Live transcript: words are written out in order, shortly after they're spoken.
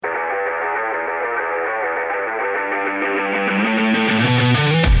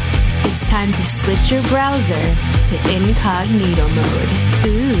to switch your browser to incognito mode.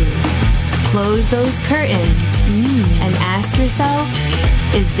 Ooh. Close those curtains and ask yourself,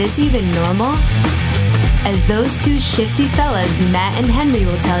 is this even normal? As those two shifty fellas, Matt and Henry,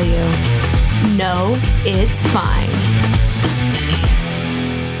 will tell you, no, it's fine.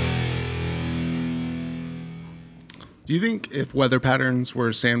 Do you think if weather patterns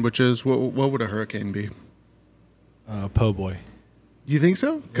were sandwiches, what would a hurricane be? Po' boy. Do you think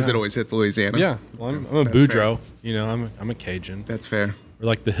so? Because it always hits Louisiana. Yeah, well, I'm a That's Boudreaux. fair. You know, I'm a Cajun. That's fair. We're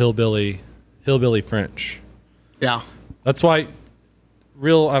like the hillbilly French. Yeah. That's why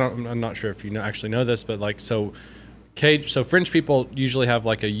I'm not sure if you actually know this, but like so French people usually have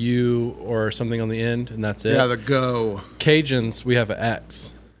like a U or something on the end, and that's it. Yeah, the go. Cajuns, we have an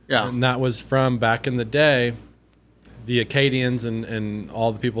X. Yeah. And that was from back in the day. The Acadians and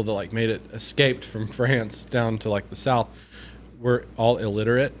all the people that like made it escaped from France down to like the South were all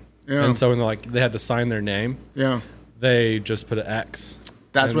illiterate. Yeah. And so when they had to sign their name, Yeah. they just put an X.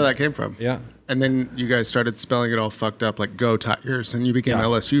 That's where that came from. Yeah. And then you guys started spelling it all fucked up like Go Tigers, and you became Yeah.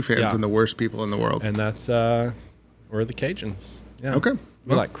 LSU fans Yeah. and the worst people in the world. And that's we're the Cajuns. Yeah. Okay. We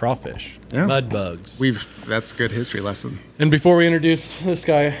Well, like crawfish, Yeah. mud bugs. That's a good history lesson. And before we introduce this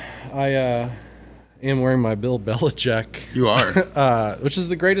guy, I am wearing my Bill Belichick, You are. which is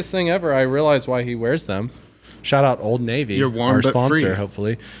the greatest thing ever. I realize why he wears them. Shout out Old Navy, You're warm our but sponsor, free.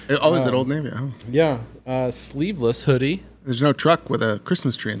 hopefully. Is it Old Navy? Oh. Yeah, sleeveless hoodie. There's no truck with a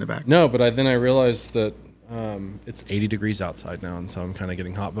Christmas tree in the back. No, but then I realized that it's 80 degrees outside now, and so I'm kind of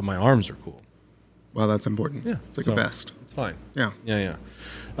getting hot. But my arms are cool. Well, that's important. Yeah, It's like so a vest. It's fine. Yeah. Yeah.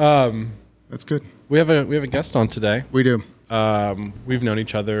 That's good. We have a guest on today. We do. We've known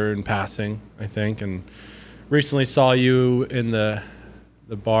each other in passing, I think, and recently saw you in the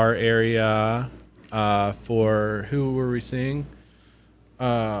bar area for who were we seeing?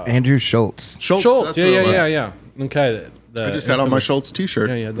 Andrew Schultz. Schultz. Schultz. That's what it was. Yeah. Okay. I just had on my Schultz t-shirt.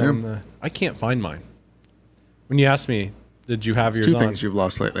 Yeah. I can't find mine. When you asked me, did you have It's yours two on? things you've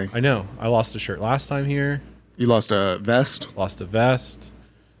lost lately. I know. I lost a shirt last time here. You lost a vest. Lost a vest.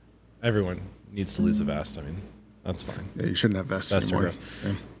 Everyone needs to lose a vest. I mean, that's fine. Yeah, you shouldn't have vests Vest or anymore. vest.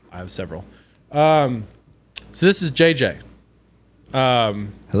 Yeah. I have several. So this is JJ.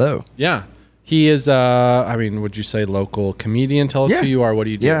 Hello. Yeah. He is, would you say local comedian? Tell us Yeah. who you are. What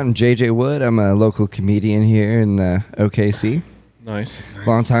do you do? Yeah, I'm JJ Wood. I'm a local comedian here in OKC. Nice.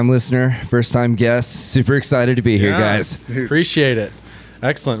 Long-time listener, first-time guest. Super excited to be here, guys. Dude. Appreciate it.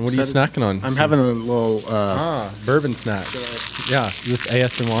 Excellent. What are you Said snacking on? I'm having a little. bourbon snack. Yeah. Is this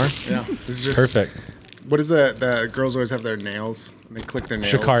ASMR? Yeah. This is just Perfect. What is that? The girls always have their nails, and they click their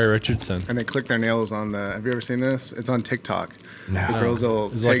nails. Shakari Richardson. And they click their nails on the. Have you ever seen this? It's on TikTok. No. The girls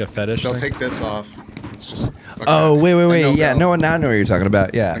will Is it take, like a fetish They'll thing? take this off. It's just. like Oh, a- wait. a Yeah, no-go. now I know what you're talking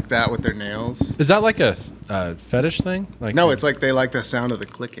about. Yeah. Like that with their nails. Is that like a fetish thing? Like No, it's like they like the sound of the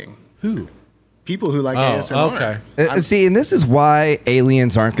clicking. who? People who like Oh, ASMR. okay. See, and this is why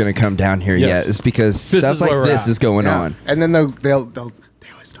aliens aren't going to come down here Yes. yet. It's because This stuff is where like we're this at. is going Yeah. on. And then they always talk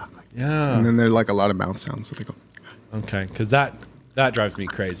like this. Yeah. And then they're like a lot of mouth sounds. So they go. Okay, because that drives me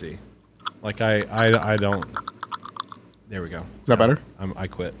crazy. Like I don't. There we go. Is that better? I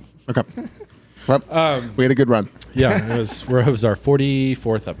quit. Okay. Well, we had a good run. Yeah, it was our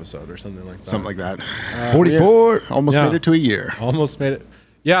 44th episode or something like that. Something like that. 44. Almost Yeah. made it to a year. Almost made it.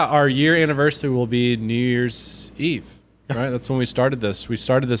 Yeah, our year anniversary will be New Year's Eve. Right, that's when we started this. We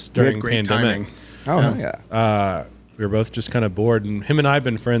started this We had during great pandemic. timing. Oh, yeah. We were both just kind of bored, and him and I have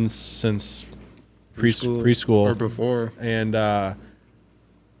been friends since preschool Or before. and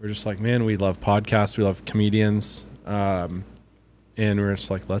we're just like, man, we love podcasts, we love comedians, and we're just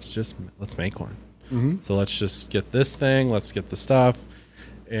like, let's make one. Mm-hmm. So let's just get this thing, let's get the stuff,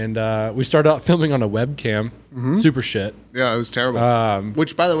 and we started out filming on a webcam, super shit. Yeah, it was terrible.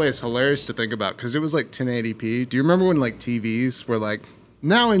 Which, by the way, is hilarious to think about because it was like 1080p. Do you remember when like TVs were like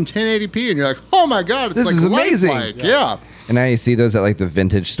now in 1080p and you're like, oh my god, it's This like is amazing. lifelike. Yeah. And now you see those at like the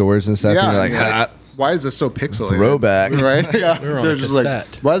vintage stores and stuff, Yeah. and you're like, and you're like, ah, why is this so pixelated? Throwback. Right? Yeah. We were on They're a just like,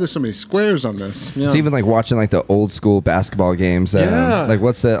 cassette. why are there so many squares on this? Yeah. It's even like watching like the old school basketball games. Yeah. Like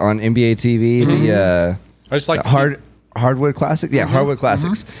what's that on NBA TV? The I just like the Hardwood Classic. Yeah, Hardwood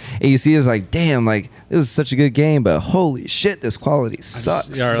Classics. And you see, it's like, damn, like it was such a good game, but holy shit, this quality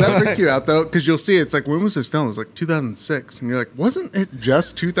sucks. yeah, Does that freak you out though? Because you'll see it's like, when was this film? It was like 2006. And you're like, wasn't it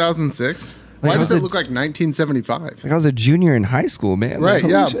just 2006? Why Like, does was it it- look like 1975? Like I was a junior in high school, man. Right, Like,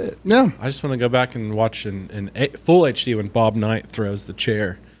 holy yeah. shit. Yeah. I just want to go back and watch in full HD when Bob Knight throws the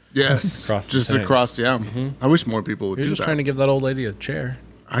chair. Yes. Across the just tank. across, yeah. I wish more people would He was do just that. trying to give that old lady a chair.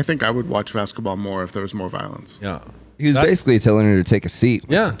 I think I would watch basketball more if there was more violence. Yeah. He was basically telling her to take a seat.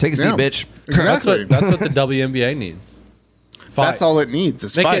 Yeah. Take a seat, Yeah. bitch. Exactly. That's what the WNBA needs. Fights. That's all it needs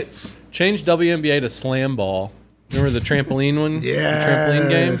is Make fights. Change WNBA to slam ball. Remember the trampoline one? Yeah, The trampoline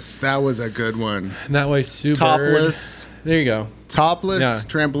game? that was a good one. And that way, Sue Bird- Topless, There you go. topless Yeah.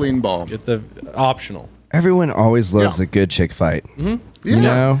 trampoline ball. Get the optional. Everyone always loves Yeah. a good chick fight. Yeah. You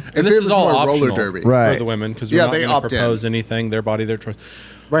know? If And this it is was all more optional roller derby, Right. for the women because Yeah, we're they not going opt to in. propose anything. Their body, their choice.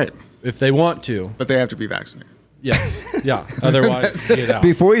 right? If they want to, But they have to be vaccinated. yes, yeah. Otherwise, get out.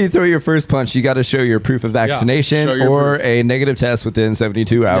 Before you throw your first punch, you got to show your proof of vaccination Show your or proof. a negative test within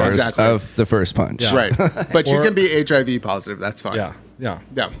 72 hours exactly. of the first punch. Yeah. Right. But you Or- can be HIV positive. That's fine. Yeah, yeah.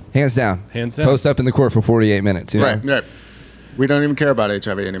 Yeah. Hands down. Hands down. Post up in the court for 48 minutes. You know? Right. Right. We don't even care about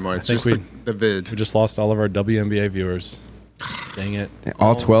HIV anymore. It's think just we- the vid. We just lost all of our WNBA viewers. Dang it.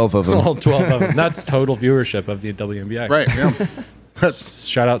 All 12 of them. All 12 of them. That's total viewership of the WNBA. Right. Yeah. That's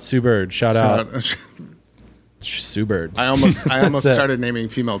Shout out Sue Bird. Shout out so- Sue Bird. I almost it. started naming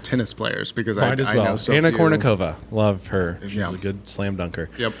female tennis players because Might as I well. know so Anna few. Kornikova. Love her. She's Yeah. a good slam dunker.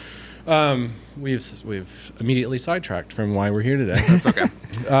 Yep. We've immediately sidetracked from why we're here today. It's okay.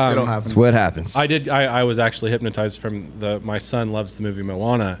 It'll happen. That's what happens. I was actually hypnotized from my son loves the movie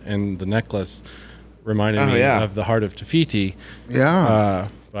Moana, and the necklace reminded me yeah. of the Heart of Tafiti. Yeah.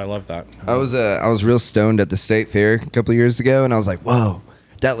 But I love that. I was real stoned at the state fair a couple of years ago, and I was like, whoa,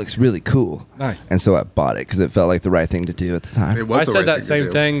 that looks really cool. Nice. And so I bought it because it felt like the right thing to do at the time. It was I the said right that to same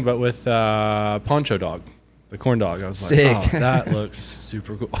do. thing, but with Poncho Dog, the corn dog. I was Sick. like, oh, that looks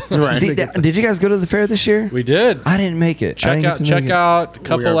super cool. Right. See, did you guys go to the fair this year? We did. I didn't make it. I didn't get to Check make it. out a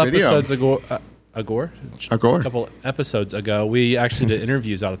couple are video. episodes ago. Agor? A couple episodes ago, we actually did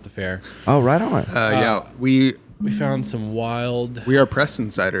interviews out at the fair. Oh, right on. Yeah. We found some wild. are press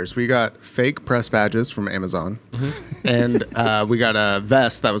insiders. We got fake press badges from Amazon, and we got a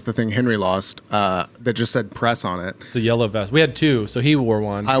vest. That was the thing Henry lost. That just said press on it. It's a yellow vest. We had two, so he wore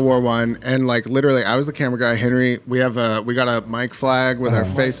one. I wore one, and like literally, I was the camera guy. Henry, we got a mic flag with our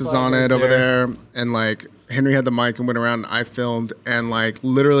faces on it over there, and like Henry had the mic and went around. And I filmed, and like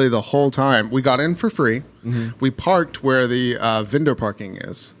literally the whole time we got in for free. We parked where the vendor parking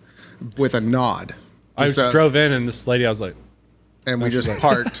is, with a nod. I Just, drove in, and this lady, I was like, and we just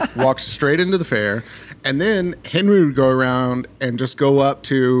parked, walked straight into the fair, and then Henry would go around and just go up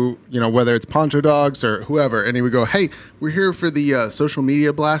to, whether it's Poncho Dogs or whoever, and he would go, "Hey, we're here for the social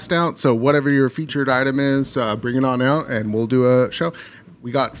media blast out, so whatever your featured item is, bring it on out, and we'll do a show."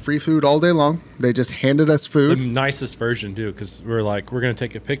 We got free food all day long. They just handed us the food. nicest version, too, because we're like, we're going to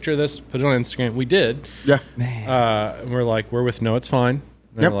take a picture of this, put it on Instagram. We did. Yeah. And we're like, we're with No, It's Fine. And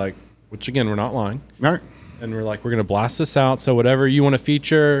Yep. they're like, which again, we're not lying. All right. And we're like, we're going to blast this out. So whatever you want to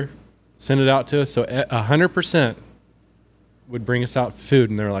feature, send it out to us. So 100% would bring us out food.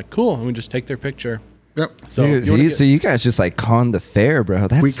 And they're like, cool. And we just take their picture. Yep. So, Dude, you wanna so you guys just like conned the fair, bro.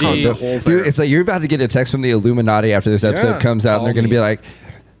 That's We so conned the dope. whole fair. Dude, it's like you're about to get a text from the Illuminati after this episode Yeah, comes out, and they're call going to be me. like,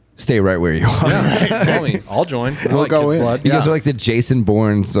 "Stay right where you are." yeah, call me. I'll join. I like go Kids in. Blood. You guys Yeah. are like the Jason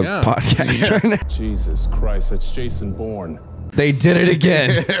Bournes of Yeah. podcasts right now. Jesus Christ, that's Jason Bourne. They did it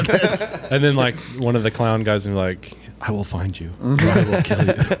again. And then like one of the clown guys would be like, I will find you. Or I will kill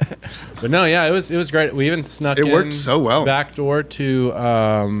you. But no, yeah, it was great. We even snuck It in worked so well. back door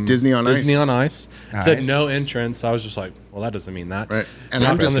to Disney on Ice. Disney on Ice. It said Nice. no entrance. I was just like, well, that doesn't mean that. Right. And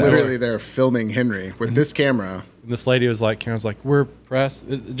Knocked I'm just on the door. literally there filming Henry with this camera. And this lady was like, Karen's like, we're press.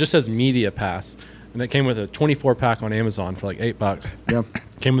 It just says media pass. And it came with a 24 pack on Amazon for like $8. Yeah.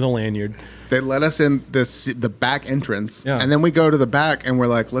 Came with a lanyard. They let us in the back entrance, Yeah. and then we go to the back, and we're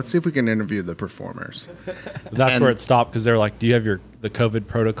like, let's see if we can interview the performers. That's And- where it stopped because they're like, do you have the COVID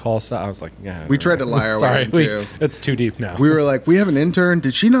protocol stuff? I was like, yeah. We tried to lie our way Sorry, into. it's too deep now. We were like, we have an intern.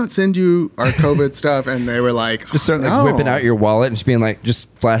 Did she not send you our COVID stuff? And they were like, Just start like no. whipping out your wallet and just being like, just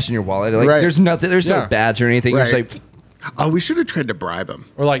flashing your wallet. Like, Right. there's nothing, there's Yeah. no badge or anything. You're Right. just like, Oh, we should have tried to bribe him.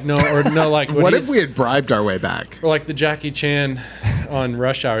 Or like like when What he's- if we had bribed our way back? or like the Jackie Chan on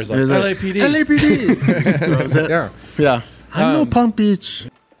Rush Hour is like He's like, LAPD. LAPD. Just throws it. Yeah. Yeah. I'm no Punk Beach.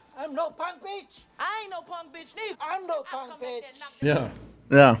 I'm no punk bitch. I ain't no punk bitch neither. I'm no punk bitch. Yeah.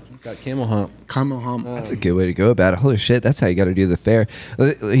 Yeah. Got camel hump. Come on. that's a good way to go about it. Holy shit, that's how you got to do the fair.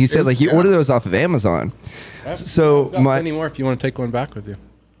 He said was- like you yeah. order those off of Amazon. So Got plenty more if you want to take one back with you.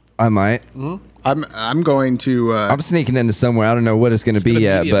 I might. I'm going to. I'm sneaking into somewhere. I don't know what it's going to be gonna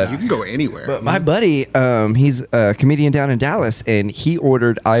yet, be but you can go anywhere. But my buddy, he's a comedian down in Dallas, and he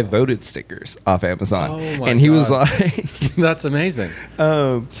ordered "I voted" stickers off Amazon, Oh my and he was God. like, That's amazing.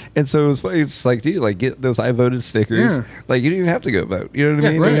 and so it was funny. It's like, dude, like get those "I voted" stickers. Yeah. Like you don't even have to go vote. You know what I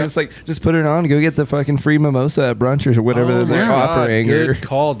Yeah, mean? right. You're just like, just put it on, go get the fucking free mimosa at brunch or whatever Oh they're my God, offering. Or, Good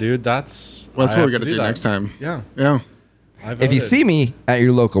call, dude. That's Well, that's I what we're have gonna to do that. next time. Yeah. Yeah. If you voted. see me at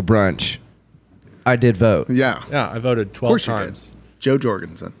your local brunch, I did vote. Yeah. Yeah, I voted Of 12 course you did. times. Joe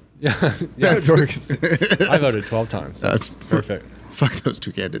Jorgensen. Yeah, I voted 12 times. That's perfect. Fuck those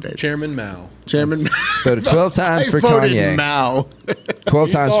two candidates. Chairman Mao. Chairman. Voted 12 times I for voted Kanye. Mao. 12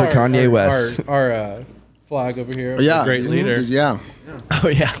 You times saw for our- Kanye our- West. Our flag over here. Yeah. The great leader. Yeah. Oh,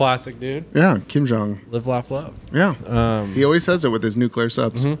 yeah. Classic dude. Yeah. Kim Jong. Live, laugh, love. Yeah. He always says it with his nuclear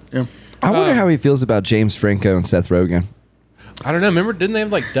subs. Yeah. I wonder how he feels about James Franco and Seth Rogen. I don't know. Remember, didn't they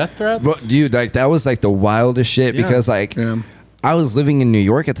have like death threats? Bro, dude, like that was like the wildest shit Yeah. because like Yeah. I was living in New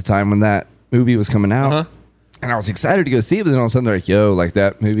York at the time when that movie was coming out, Uh-huh. and I was excited to go see it. But then all of a sudden they're like, "Yo, like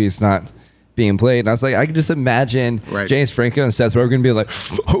that movie is not being played." And I was like, I can just imagine Right. James Franco and Seth Rogen being like,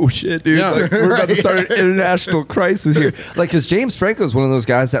 "Oh shit, dude, Yeah. like, we're about to start an international crisis here." Like, because James Franco is one of those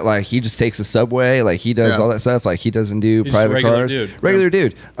guys that like he just takes a subway, like he does Yeah. all that stuff, like he doesn't do He's just a private regular cars, dude. regular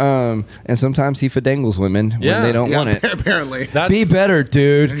dude. And sometimes he fadangles women Yeah. when they don't Yeah, want it. apparently. That's, Be better,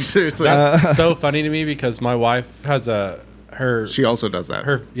 dude. Seriously. That's so funny to me because my wife has her She also does that.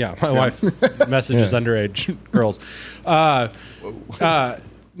 my wife messages underage girls.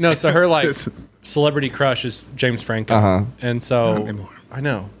 No, so her like Just- celebrity crush is James Franco, Uh-huh. and so anymore. I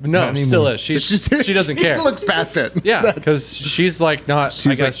know, no, still is. She doesn't care. She looks past it. Yeah, because she's like not.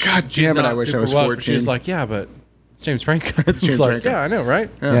 She's I guess like, "God she's damn it, not I wish I super was woke," but 14. She's like, yeah, but it's James Franco. It's James like, Franco. yeah, I know, right?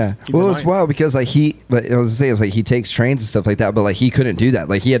 Yeah. Well, it was wild because like but I was gonna say it was like he takes trains and stuff like that, but like he couldn't do that.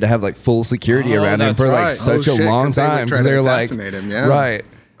 Like he had to have like full security Oh, around him that's for like right. such Oh, a shit, long 'cause they would time try because to they're like assassinate him, yeah. right.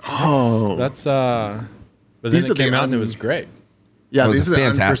 Oh. That's but then These it are the came out and it was great. Yeah, That was these a are the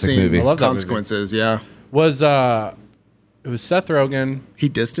fantastic unforeseen movie. I love that movie. consequences. Yeah. Was it was Seth Rogen? He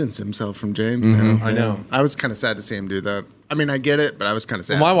distanced himself from James. Mm-hmm. Yeah. I know. I was kind of sad to see him do that. I mean, I get it, but I was kind of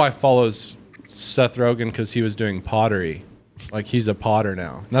sad. My wife follows Seth Rogen because he was doing pottery. Like he's a potter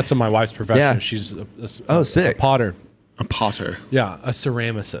now. And that's what my wife's profession. Yeah. is. She's Oh, sick. a potter. A potter. Yeah, a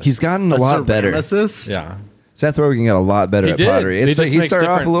ceramicist. He's gotten a lot better. Ceramicist? yeah. Seth Rogen got a lot better He at did. pottery. It's He like just he makes started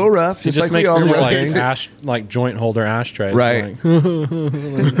off a different- little rough, He just just like we makes all little do. like joint holder ashtrays. Right. Like, cool,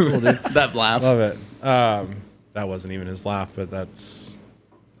 dude. That laugh. Love it. That wasn't even his laugh, but that's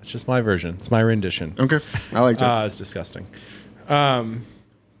just my version. It's my rendition. Okay. I liked it. It's disgusting.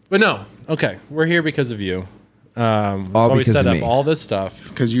 But no. Okay, we're here because of you. So we because set of up me. all this stuff.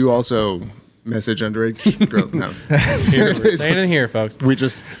 Because you also message underage girls. No. Here, we're saying it here, folks. We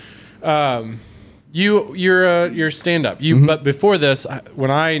just. You're stand up. But before this,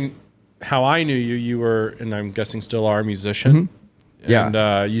 how I knew you, you were, and I'm guessing still are, a musician. Yeah.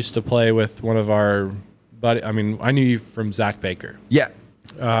 And used to play with one of our buddy. I mean, I knew you from Zach Baker. Yeah.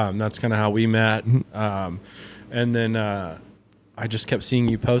 That's kind of how we met. And then I just kept seeing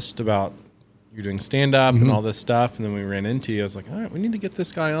you post about you're doing stand up and all this stuff. And then we ran into you. I was like, all right, we need to get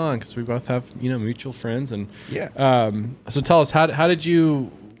this guy on because we both have mutual friends. And Yeah. so tell us, how did you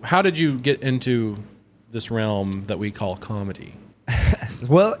get into this realm that we call comedy?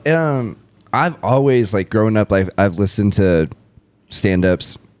 Well, I've always like growing up, I've listened to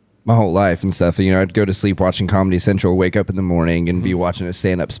stand-ups my whole life and stuff. You know, I'd go to sleep watching Comedy Central, wake up in the morning and be watching a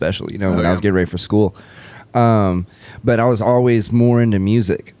stand-up special. You know, when I was yeah. getting ready for school. But I was always more into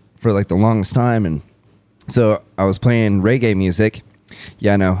music for like the longest time, and so I was playing reggae music.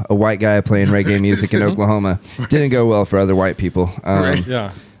 Yeah, I know, a white guy playing reggae music in Oklahoma didn't go well for other white people. Right.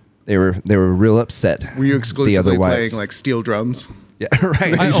 Yeah. They were real upset. Were you the exclusively other playing whites. like steel drums? Yeah,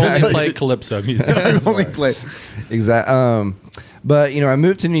 right. I only exactly. play calypso music. I only play. Exactly. But you know, I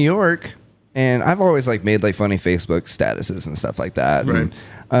moved to New York, and I've always like made like funny Facebook statuses and stuff like that. Right.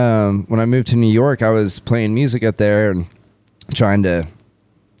 And, when I moved to New York, I was playing music up there and trying to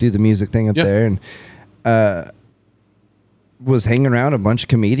do the music thing up Yeah. there, and was hanging around a bunch of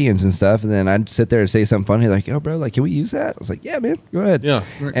comedians and stuff. And then I'd sit there and say something funny, like, "Yo, bro, like, can we use that?" I was like, "Yeah, man, go ahead." Yeah.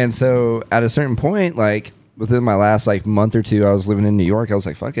 And so at a certain point, like within my last like month or two, I was living in New York. I was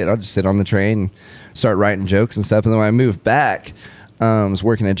like, fuck it, I'll just sit on the train and start writing jokes and stuff. And then when I moved back, I was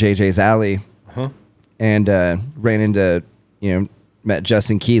working at JJ's Alley and ran into, met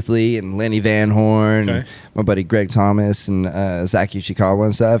Justin Keithley and Lenny Van Horn, and my buddy Greg Thomas and Zach Uchikawa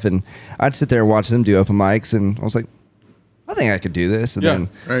and stuff. And I'd sit there and watch them do open mics, and I was like, I think I could do this. And Yeah. then,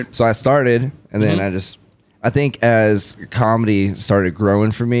 Right. so I started, and then I think as comedy started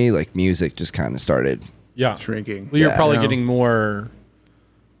growing for me, like music just kind of started. Yeah. Shrinking. Well, you're Yeah, probably I know. getting more,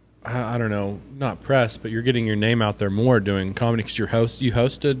 I don't know, not press, but you're getting your name out there more doing comedy because you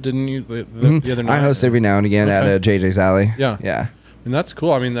hosted, didn't you, the other night? I host every now and again at Okay. JJ's Alley. Yeah. Yeah. And that's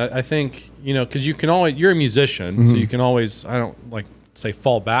cool. I mean, I think, because you can always, you're a musician, so you can always, I don't like say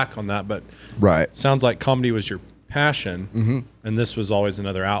fall back on that, but Right. sounds like comedy was your passion, and this was always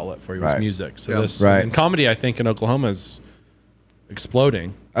another outlet for you was Right. music. So Yeah. this, Right. and comedy, I think in Oklahoma is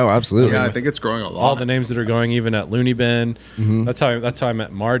exploding. Oh, absolutely. Yeah, I think it's growing a lot. All the names that are going, even at Looney Bin. Mm-hmm. That's how I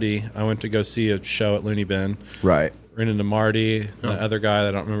met Marty. I went to go see a show at Looney Bin. Right. Ran into Marty, the other guy that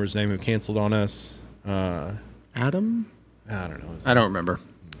I don't remember his name who canceled on us. Adam? I don't know. I don't remember.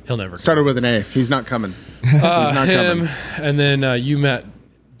 He'll never Started with an A. He's not coming. He's not him, coming. and then you met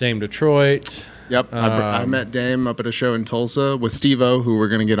Dame Detroit. Yep. I met Dame up at a show in Tulsa with Steve-O, who we're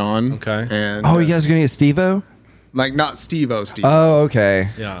going to get on. Okay. And Oh, you guys are going to get Steve-O? like not Steve-O, Steve. Oh, okay.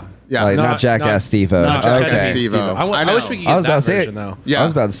 Yeah. yeah. Like not Jackass Steve-O. Not Jackass Jackass Okay. Steve-O. I wish we could get I was that about to say version, though. Yeah. I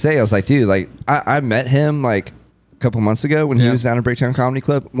was about to say, I was like, dude, like I met him like a couple months ago when he Yeah. was down at Breakdown Comedy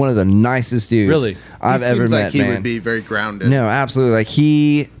Club. One of the nicest dudes Really? I've he ever seems met. like he man. would be very grounded. No, absolutely. Like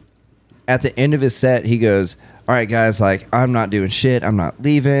he, at the end of his set, he goes, "All right, guys, like I'm not doing shit. I'm not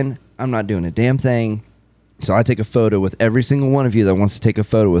leaving. I'm not doing a damn thing. So I take a photo with every single one of you that wants to take a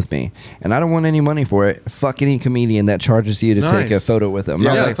photo with me, and I don't want any money for it. Fuck any comedian that charges you to take a Nice. photo with them." And Yeah,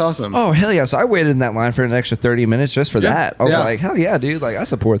 I was that's like, awesome. Oh hell yeah! So I waited in that line for an extra 30 minutes just for Yeah. that. I was Yeah. like, hell yeah, dude! Like I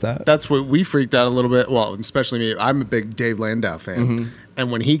support that. That's what we freaked out a little bit. Well, especially me. I'm a big Dave Landau fan. Mm-hmm.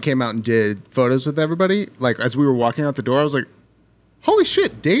 And when he came out and did photos with everybody, like as we were walking out the door, I was like, holy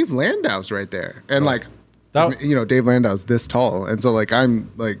shit, Dave Landau's right there. And like, That- you know, Dave Landau's this tall. And so like, I'm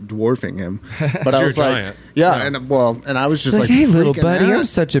like dwarfing him. But I You're was a like, giant. yeah. And I was just Like, like, hey, little freaking buddy, out. I'm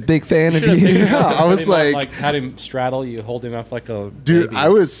such a big fan of Should've you. figured out I was him up, like- had him straddle you, hold him up like a Dude, baby. I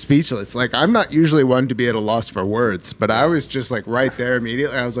was speechless. Like, I'm not usually one to be at a loss for words, but I was just like right there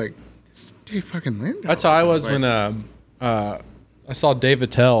immediately. I was like, it's Dave fucking Landau. That's how I was Like, when I saw Dave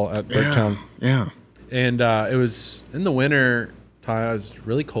Attell at Bricktown. Yeah. And it was in the winter time. It was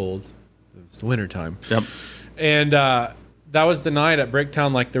really cold. It was the winter time. Yep. And that was the night at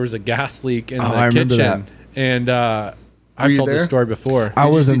Bricktown. Like there was a gas leak in the I remember kitchen. that. And I've you told this there? story before. I Did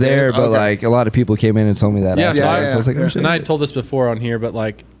you wasn't see Dave? there, but Okay. like a lot of people came in and told me that. Yeah, after. so I- So I was like, yeah. oh shit. And I had told this before on here, but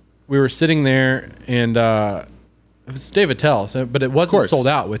like we were sitting there and it was Dave Attell, but it wasn't course. sold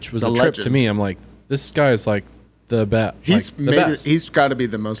out, which was He's a a trip to legend. me. I'm like, this guy is like the best. He's like, the maybe best. he's got to be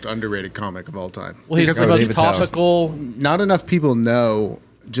the most underrated comic of all time. well, he's Because the Oh, most Dave Attell. topical. not enough people know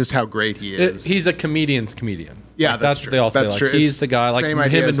just how great he is. He's a comedian's comedian. yeah, Like, that's what true. they all say. That's Like, true. he's It's the guy. Like same him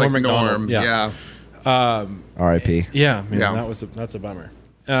idea and as Norm like Macdonald. Norm. Yeah. R.I.P. Yeah, man, Yeah. that's a bummer.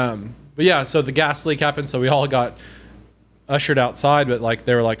 But yeah, so the gas leak happened, so we all got ushered outside. But like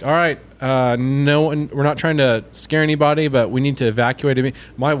they were like, "All right, no one, we're not trying to scare anybody, but we need to evacuate me."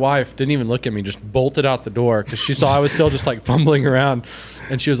 My wife didn't even look at me; just bolted out the door because she saw I was still just like fumbling around,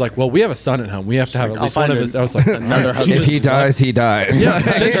 and she was like, "Well, we have a son at home. We have to have like, at least I'll one of find us." I was like, another "She If was- he dies, he dies. Yeah,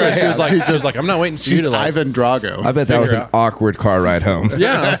 essentially, she was like, "I'm not waiting for you She's to like." Ivan Drago. I bet that was Figure an out. awkward car ride home.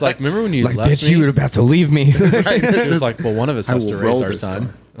 Yeah, I was like, "Remember when you Like, left bitch, me?" you were about to leave me. She was like, well, one of us I has to will raise roll our this son.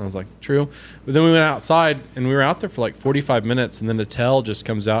 car. I was like, true. But then we went outside and we were out there for like 45 minutes. And then Attell just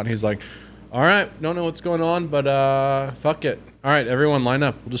comes out and he's like, all right, don't know what's going on, but fuck it. All right, everyone line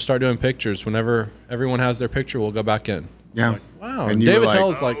up. We'll just start doing pictures. Whenever everyone has their picture, we'll go back in. yeah. Wow. And And you were David like, Tell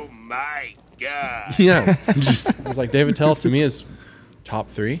is like, Oh my God. yes. I was like, David Tell to me is top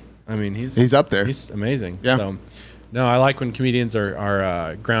 3. I mean, He's up there. He's amazing. Yeah. So, no, I like when comedians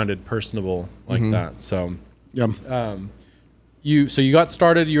are grounded, personable like that. So, Yeah. So you got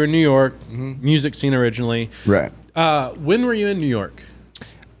started. You were in New York, music scene originally. Right. When were you in New York?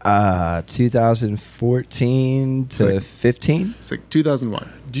 2014 to like- 15. It's like 2001.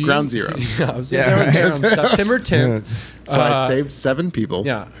 Do you- Ground zero. Yeah, I was Yeah. there was around September 10th. So I saved 7 people.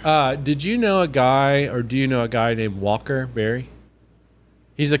 Yeah. Did you know a guy, or do you know a guy named Walker Berry?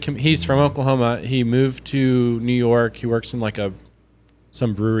 He's from Oklahoma. He moved to New York. He works in like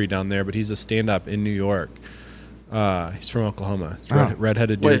some brewery down there, but he's a stand-up in New York. He's from Oklahoma. He's Oh.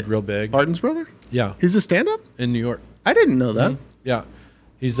 redheaded dude, Wait, real big. Barton's brother? Yeah, He's a stand-up? in New York. I didn't know that. Yeah,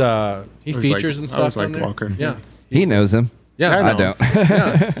 he's he always features liked- and I stuff. always down liked there. Walker. Yeah, He knows him. Yeah, I I don't.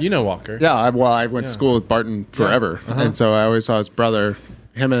 yeah, you know Walker. Yeah, I went to school with Barton forever, and so I always saw his brother.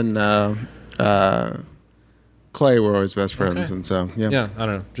 Him and Clay were always best friends, Okay. and so yeah. Yeah, I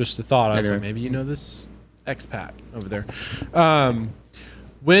don't know. Just a thought. I was Anyway. like, maybe you know this expat over there.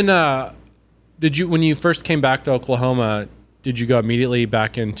 When when you first came back to Oklahoma, did you go immediately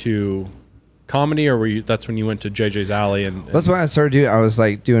back into comedy, or that's when you went to JJ's Alley and That's why I started doing. I was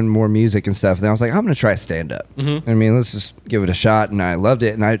like doing more music and stuff. Then I was like, I'm gonna try stand up. I mean, let's just give it a shot. And I loved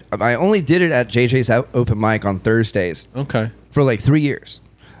it. And I only did it at JJ's open mic on Thursdays Okay. for like 3 years.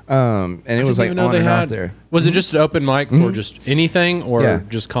 And it was like on and off there. Was it just an open mic for just anything, or Yeah.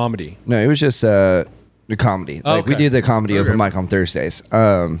 just comedy? No, it was just the comedy. Like we Okay. did the comedy open Okay. mic on Thursdays.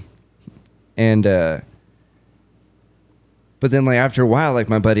 But then like after a while, like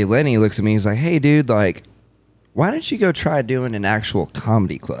my buddy Lenny looks at me, he's like, "Hey dude, like why don't you go try doing an actual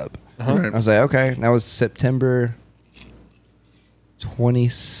comedy club? Right. I was like, okay. That was September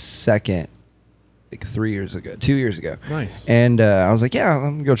 22nd, like 2 years ago. Nice. And I was like, yeah, I'm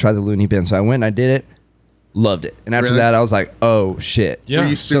gonna go try the Looney Bin. So I went and I did it. Loved it. And after Really? that, I was like, oh shit. Yeah. Were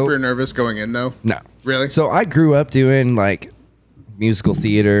you So- super nervous going in though? No. Really? So I grew up doing like musical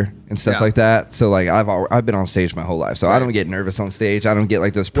theater and stuff Yeah. like that. So like I've been on stage my whole life. So I Right. don't get nervous on stage. I don't get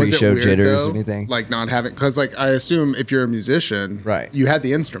like those Was it pre-show weird, jitters though, or anything. Like not having, because like I assume if you're a musician, Right. you had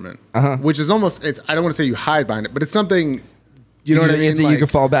the instrument, Uh-huh. which is almost, it's, I don't want to say you hide behind it, but it's something, you know what I mean? You can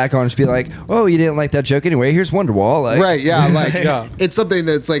fall back on and just be like, oh, you didn't like that joke anyway. Here's Wonderwall. Like, Right, yeah, like Yeah. it's something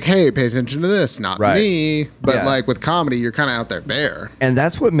that's like, hey, pay attention to this, not Right. me. But Yeah. like with comedy, you're kind of out there bare, And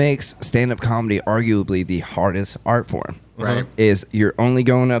that's what makes stand-up comedy arguably the hardest art form. right? Is you're only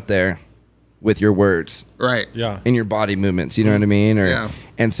going up there with your words Right. Yeah. and your body movements. You know what I mean? Or, Yeah.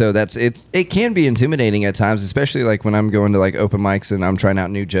 And so it can be intimidating at times, especially like when I'm going to like open mics and I'm trying out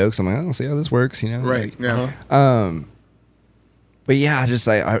new jokes. I'm like, oh, see how this works, you know? Right. Like, Yeah. But yeah, just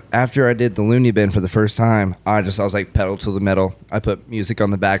like after I did the Looney Bin for the first time, I was like pedal to the metal. I put music on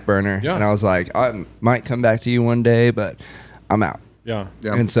the back burner, Yeah. and I was like, I might come back to you one day, but I'm out. Yeah.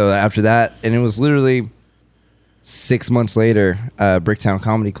 Yeah. And so after that, and it was literally 6 months later, Bricktown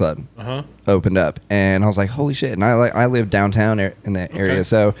Comedy Club opened up, and I was like, holy shit! And I live downtown in that area, Okay.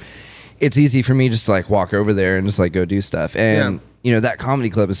 so it's easy for me just to like walk over there and just like go do stuff. And Yeah. you know that comedy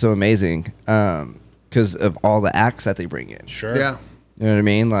club is so amazing because of all the acts that they bring in. Sure. Yeah. You know what I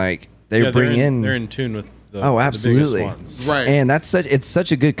mean? Like they Yeah, bring in, they're in tune with the, oh, the absolutely, biggest ones. Right. and it's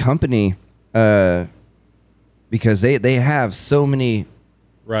such a good company because they have so many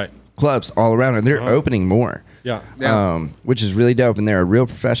Right. clubs all around, and they're Uh-huh. opening more. Yeah. Yeah. Which is really dope, and they're a real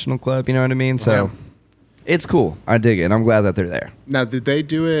professional club. You know what I mean? So Yeah. it's cool. I dig it. And I'm glad that they're there. Now, did they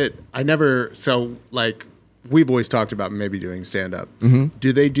do it? I never. So, like, we've always talked about maybe doing stand up. Mm-hmm.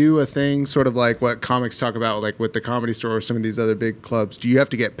 Do they do a thing sort of like what comics talk about, like with the Comedy Store or some of these other big clubs? Do you have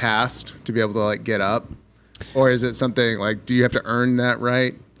to get passed to be able to like get up, or is it something like do you have to earn that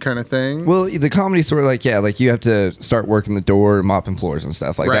right kind of thing? Well, the Comedy Store, like, yeah, like you have to start working the door, mopping floors and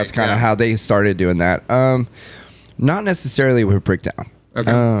stuff. Like Right, that's kind of yeah. how they started doing that. Not necessarily with Bricktown.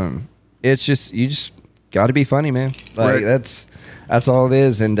 Okay. It's just you just got to be funny, man. Like Right. that's all it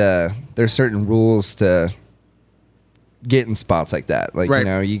is. And there's certain rules to getting spots like that. Like Right. you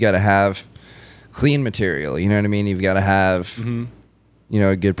know, you got to have clean material. You know what I mean? You've got to have you know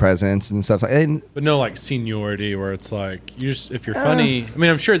a good presence and stuff like. And But no like seniority where it's like you just if you're funny. I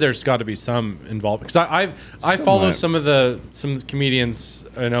mean, I'm sure there's got to be some involved because I follow Somewhat. some comedians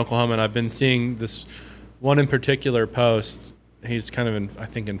in Oklahoma, and I've been seeing this one in particular post. He's kind of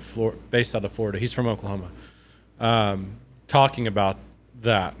in Florida, based out of Florida. He's from Oklahoma, talking about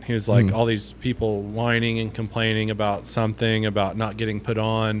that. He was like all these people whining and complaining about something about not getting put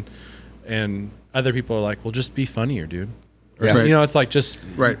on, and other people are like, "Well, just be funnier, dude." Or Yeah. so- you know, it's like just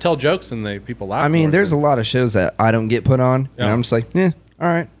Right. tell jokes and people laugh. I mean, more there's a than- lot of shows that I don't get put on, and Yeah. I'm just like, yeah, all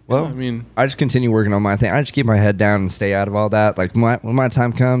right. Well, I mean- I just continue working on my thing. I just keep my head down and stay out of all that. Like when my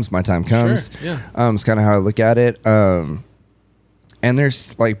time comes, my time comes. yeah. It's kind of how I look at it. And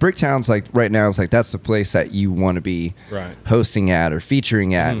there's like Bricktown's like right now. It's like that's the place that you want to be Right. hosting at or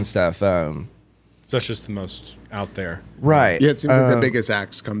featuring at and stuff. So that's just the most out there. Right. Yeah, it seems like the biggest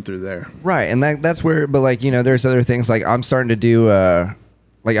acts come through there. Right, and that's where, but like you know, there's other things like I'm starting to do.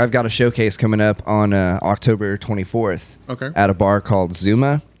 Like I've got a showcase coming up on October 24th. Okay. At a bar called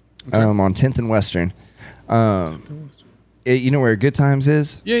Zuma, on 10th and Western. You know where Good Times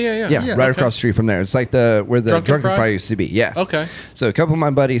is? Yeah. Yeah, right okay. across the street from there. It's like where the Drunken Drunken Fry? Fry used to be. Yeah. Okay. So a couple of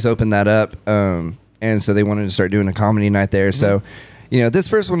my buddies opened that up, and so they wanted to start doing a comedy night there. So, you know, this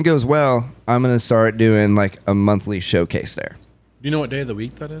first one goes well. I'm gonna start doing like a monthly showcase there. Do you know what day of the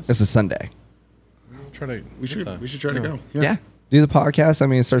week that is? It's a Sunday. We'll try to. We should try to go. Yeah. Do the podcast. I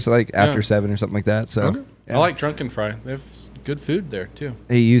mean, it starts like after Yeah. 7 or something like that. So Okay. yeah. I like Drunken Fry. They have good food there too.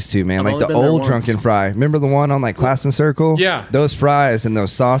 They used to, man. I've Like only the been there old once. Drunken Fry. Remember the one on like Class and Circle? Yeah. Those fries and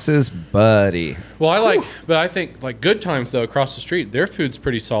those sauces, buddy. Well, I like, but I think like Good Times though across the street, their food's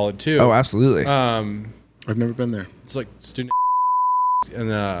pretty solid too. Oh, absolutely. I've never been there. It's like student and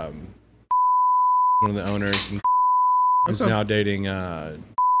one of the owners and who's Okay. now dating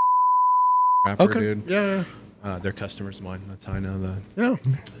rapper dude. Yeah. They're customers of mine. That's how I know the Yeah.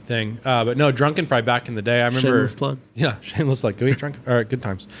 thing. But no, Drunken Fry back in the day. I remember. Shameless plug. Yeah, shameless like go eat drunk or Good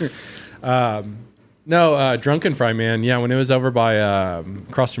Times. No, Drunken Fry, man. Yeah, when it was over by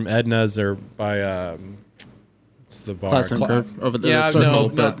across from Edna's or by it's the bar. Class and Curve over the yeah, circle, no,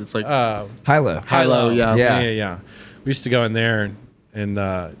 but not- it's like Hilo. Hilo, yeah. yeah. We used to go in there, and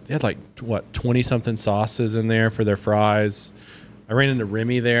they had like 20 something sauces in there for their fries. I ran into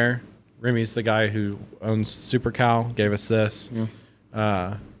Remy there. Remy's the guy who owns Super Cow. Gave us this.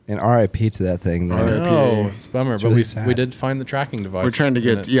 And RIP to that thing. Though. No, it's a bummer, but really we sad. did find the tracking device. We're trying to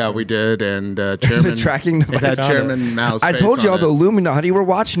in get, it. we did, and Chairman tracking it had device. Chairman Mao's I face told y'all on the it. Illuminati were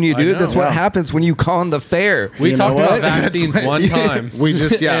watching you, dude. know. That's what Yeah. happens when you con the fair. We You talked know about what? vaccines one time. We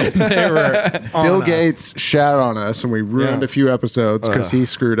just And they were on Bill us. Gates shat on us, and we ruined Yeah. a few episodes because he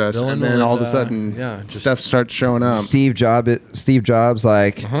screwed us. Bill and and then all of a Melinda, sudden, just- stuff starts showing up. Steve Jobs,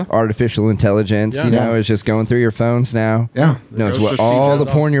 like artificial intelligence, Yeah. you know, Yeah. is just going through your phones now. Yeah. Knows Goes what to Steve all the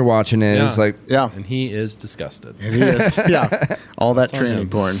Jobs. porn you're watching is. Yeah. Like, Yeah, And he is disgusted. it is. Yeah, all that That's on tranny him.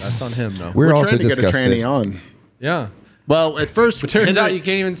 porn. That's on him, though. we're also trying to get a disgusted. tranny on. Yeah. Well, at first, But turns Henry- out you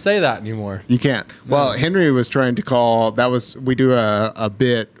can't even say that anymore. You can't. Well, Henry was trying to call. We do a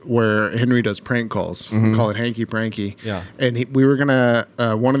bit where Henry does prank calls. We call it Hanky Pranky. Yeah. And we were gonna.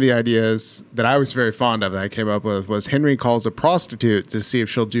 One of the ideas that I was very fond of that I came up with was Henry calls a prostitute to see if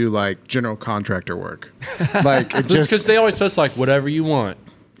she'll do like general contractor work. Like it's Just because they always post like whatever you want,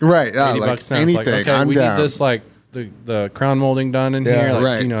 right. 80 Like bucks now. anything. It's like, okay, I'm we down. need this like the crown molding done in here. Like,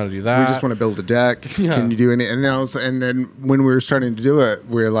 right. do you know how to do that? We just want to build a deck. Yeah. Can you do any? And then when we were starting to do it,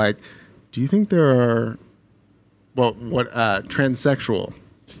 we were like, do you think there are, transsexual?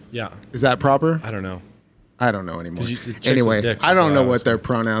 Yeah. Is that proper? I don't know. I don't know anymore. 'Cause the chicks Anyway, with dicks I is don't what know I was what their saying.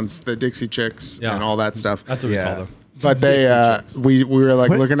 pronouns, the Dixie Chicks Yeah. and all that stuff. That's what Yeah. we call them. But they, Dixie Chicks. we were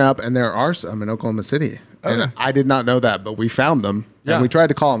like looking up, and there are some in Oklahoma City, and I did not know that, but we found them, Yeah. and we tried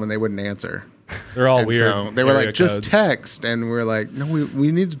to call them, and they wouldn't answer. They're all And weird. so they were area like, just codes. text, and we are like, no,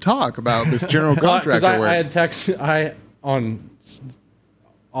 we need to talk about this general Well, 'cause contractor work. I had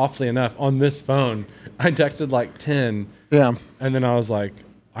awfully enough, on this phone, I texted like 10, yeah. and then I was like,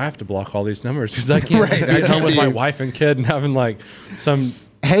 I have to block all these numbers because I can't Right, be I home can't with my be- wife and kid and having like some,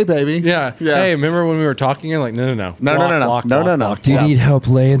 Hey, baby. yeah. Hey, remember when we were talking? And like, no. No. Block, Do you need help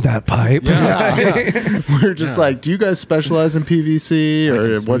laying that pipe? Yeah. We're just like, do you guys specialize in PVC I or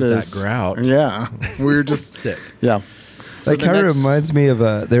can what smooth that is grout. Yeah, we were just Sick. yeah. So Like, the kind of next- reminds me of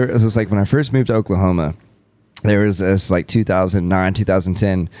there. It was like when I first moved to Oklahoma. There was this like 2009,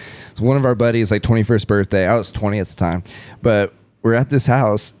 2010. It was one of our buddies' like 21st birthday. I was 20 at the time, but we're at this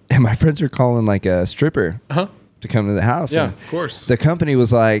house, and my friends are calling like a stripper to come to the house. Yeah, And of course. The company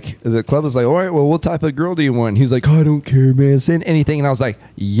was like, the club was like, all right, well, what type of girl do you want? And he's like, oh, I don't care, man. Send anything. And I was like,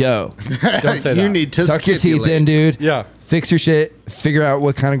 yo, Don't say you that. need to suck your teeth stipulate. in, dude. Yeah. Fix your shit. Figure out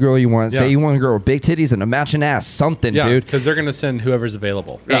what kind of girl you want. Yeah. Say you want a girl with big titties and a matching ass. Something, Yeah, dude. because they're going to send whoever's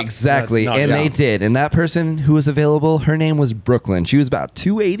available. Exactly. That's not And good. they did. And that person who was available, her name was Brooklyn. She was about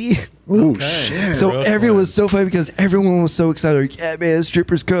 280. Oh Okay. shit! So Brooklyn. everyone was so funny because everyone was so excited. Like, yeah, man,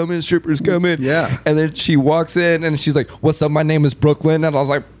 strippers coming. Yeah. And then she walks in and she's like, what's up? My name is Brooklyn. And I was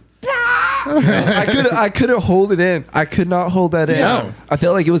like, I couldn't hold it in. I could not hold that in. Yeah. I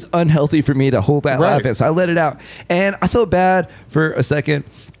felt like it was unhealthy for me to hold that Right. laugh in. So I let it out. And I felt bad for a second.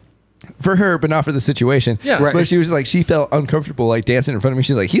 For her, but not for the situation. Yeah. Right. But she was like, she felt uncomfortable, like dancing in front of me.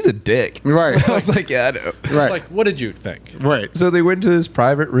 She's like, he's a dick. Right. I was like, yeah, I know. It's Right. like, what did you think? Right. So they went to this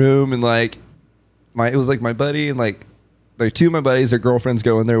private room and like it was like my buddy and like two of my buddies, their girlfriends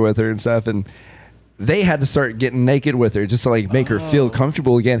go in there with her and stuff, and they had to start getting naked with her just to like make her feel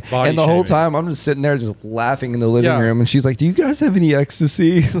comfortable again. Body and the whole shaming. time I'm just sitting there just laughing in the living Yeah. room, and she's like, "Do you guys have any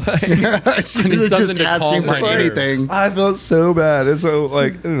ecstasy?" Like, She's need just something to asking calm for my nerves. anything. I felt so bad. And so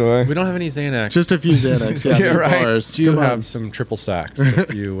like, I don't know. We don't have any Xanax. Just a few Xanax. Yeah, Yeah, few right. bars. do you Come on. have some triple stacks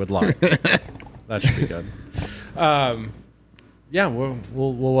if you would like. That should be good. Yeah,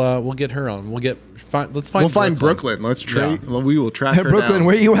 we'll get her on. Let's find. We'll find Brooklyn. Let's trade. Yeah. We will track Hey, her Brooklyn, down.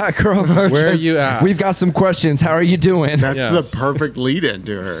 where you at, girl? Where are you at? We've got some questions. How are you doing? That's Yes. the perfect lead in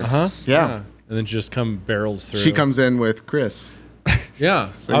to her. Huh? Yeah. And then just come barrels through. She comes in with Chris.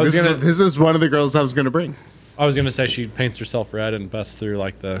 Yeah. So this is one of the girls I was gonna bring. I was gonna say she paints herself red and busts through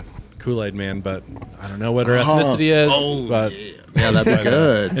like the Kool-Aid Man, but I don't know what her ethnicity is. But Yeah, that'd be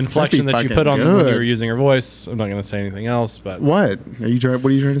good. inflection That'd that be you put on fucking when you good. were using her voice. I'm not gonna say anything else, but What are you trying? What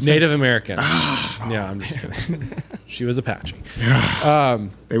are you trying to say? Native American. Yeah, I'm just kidding. She was Apache.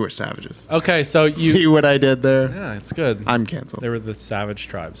 They were savages. Okay, so you. See what I did there? Yeah, it's good. I'm canceled. They were the savage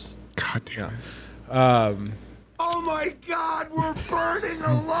tribes. God damn. Oh my God, we're burning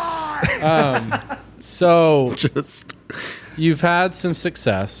alive! So Just you've had some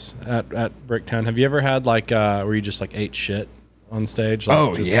success at Bricktown. Have you ever had like where you just like ate shit on stage? Like,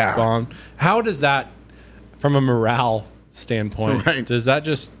 Oh, just yeah. bombed? How does that, from a morale standpoint, Right. does that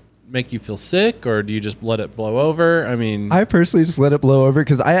just make you feel sick, or do you just let it blow over? I mean, I personally just let it blow over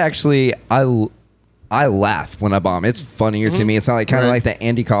because I laugh when I bomb. It's funnier to me. It's not like kind of Right. like that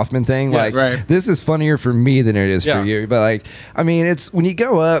Andy Kaufman thing. Yes. Like Right. this is funnier for me than it is Yeah. for you. But like, I mean, it's when you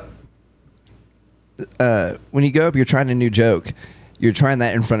go up, you're trying a new joke. You're trying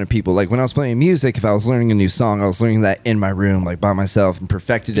that in front of people. Like when I was playing music, if I was learning a new song, I was learning that in my room, like by myself, and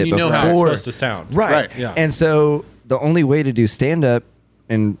perfected it You know before. how it's supposed to sound. Right. Right. Yeah. And so the only way to do stand up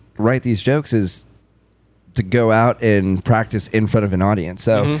and write these jokes is to go out and practice in front of an audience.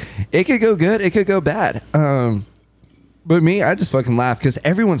 So it could go good, it could go bad. But me, I just fucking laugh because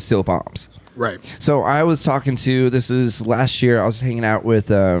everyone still bombs. Right. So I was talking to, this is last year, I was hanging out with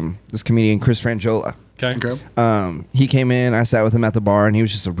this comedian, Chris Frangiola. Okay. Okay. He came in, I sat with him at the bar, and he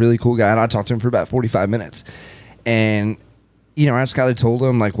was just a really cool guy. And I talked to him for about 45 minutes. And, you know, I just kind of told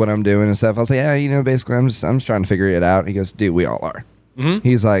him like what I'm doing and stuff. I was like, yeah, you know, basically I'm just trying to figure it out. He goes, dude, we all are.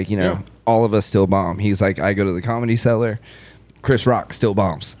 He's like, you know, Yeah. all of us still bomb. He's like, I go to the Comedy Cellar. Chris Rock still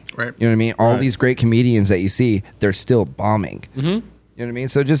bombs. Right. You know what I mean? All Right. these great comedians that you see, they're still bombing. You know what I mean?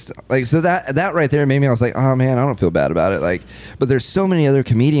 So just like, so that right there made me, I was like, oh man, I don't feel bad about it. Like, but there's so many other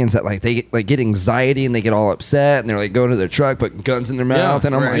comedians that like, they like get anxiety and they get all upset and they're like going to their truck, putting guns in their mouth.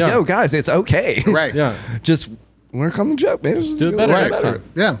 And I'm right. like, Yeah. yo guys, it's okay. Right. Yeah. Just work on the joke, man. Just do it better Right. next time.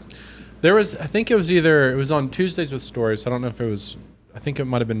 Yeah. There was, I think it was on Tuesdays with Stories. I don't know if it was, I think it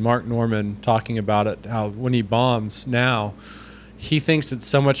might have been Mark Norman talking about it, how when he bombs now, he thinks it's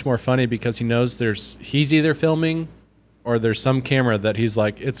so much more funny because he knows he's either filming or there's some camera that he's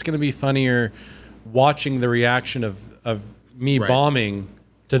like, it's going to be funnier watching the reaction of me Right. bombing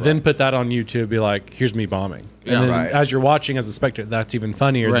to then put that on YouTube, be like, here's me bombing. Yeah. And then Right. as you're watching as a spectator, that's even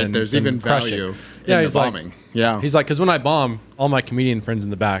funnier Right. than There's than even crushing. value Yeah, in he's the like, bombing. Yeah. He's like, because when I bomb, all my comedian friends in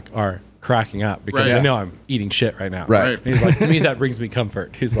the back are cracking up because Right. they Yeah. know I'm eating shit right now. Right. And he's like, to me, that brings me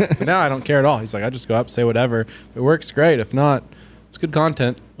comfort. He's like, so now I don't care at all. He's like, I just go up, say whatever. If it works, great. If not, it's good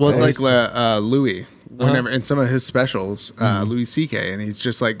content. Well, it's At like least- Louis. Whenever in some of his specials, Louis C.K. and he's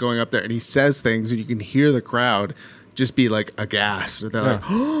just like going up there and he says things and you can hear the crowd just be like aghast. They're like,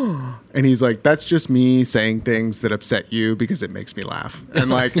 oh, and he's like, that's just me saying things that upset you because it makes me laugh. And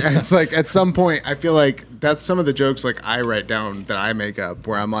like, it's like at some point, I feel like that's some of the jokes like I write down that I make up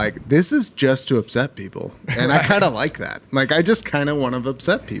where I'm like, this is just to upset people. And I kind of like that. Like, I just kind of want to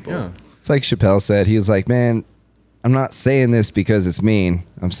upset people. Yeah. It's like Chappelle said, he was like, man, I'm not saying this because it's mean.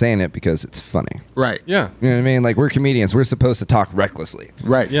 I'm saying it because it's funny. Right. Yeah. You know what I mean? Like we're comedians. We're supposed to talk recklessly.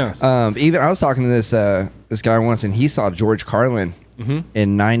 Right. Yes. Even I was talking to this guy once, and he saw George Carlin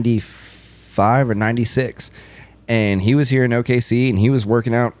in '95 or '96, and he was here in OKC, and he was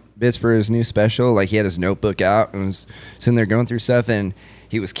working out bits for his new special. Like he had his notebook out and was sitting there going through stuff, and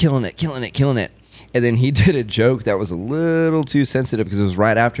he was killing it. And then he did a joke that was a little too sensitive because it was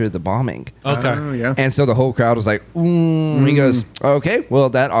right after the bombing. Okay. Oh, yeah. And so the whole crowd was like, ooh. And he goes, okay, well,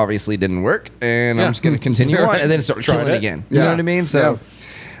 that obviously didn't work. And Yeah. I'm just going to continue on. And then start Tried killing it. again. You Yeah. know what I mean? So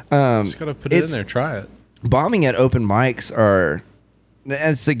Just got to put it in it's- there. Try it. bombing at open mics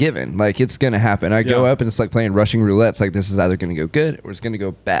it's a given. Like, it's going to happen. I go Yeah. up and it's like playing Russian roulette. It's like, this is either going to go good or it's going to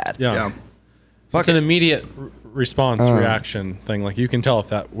go bad. Yeah. Yeah. Fuck It's an it. immediate response reaction thing. Like you can tell if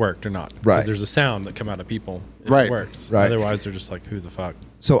that worked or not. Right. Because there's a sound that come out of people. If Right. It works. Right. Otherwise, they're just like, who the fuck?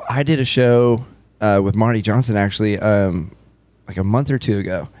 So I did a show with Marty Johnson, actually, like a month or two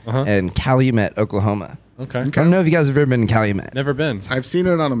ago in Calumet, Oklahoma. Okay. I don't know if you guys have ever been in Calumet. Never been. I've seen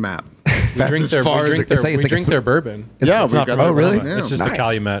it on a map. We drink their, far as it goes. It's like a their bourbon. Yeah, it's we've not got from that. Oh, really? Oklahoma. It's just Nice. a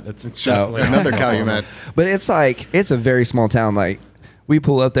Calumet. It's Just definitely another not Calumet. But it's like, it's a very small town. Like, we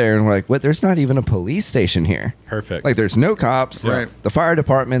pull up there and we're like, what? There's not even a police station here. Perfect. Like, there's no cops. Right. The fire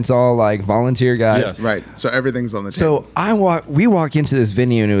department's all like volunteer guys. Yes. Right. So everything's on the table. So we walk into this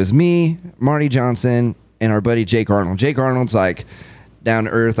venue and it was me, Marty Johnson, and our buddy Jake Arnold. Jake Arnold's like down to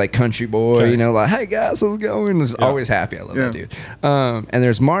earth, like country boy, Okay. you know, like, hey guys, how's it going? He's always happy. I love that dude. And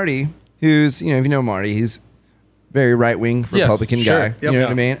there's Marty, who's, you know, if you know Marty, he's very right wing Yes, Republican sure. guy. Yep. You know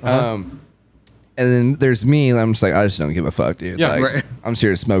what I mean? Uh-huh. And then there's me. I'm just like, I just don't give a fuck, dude. Yeah, Like, right. I'm just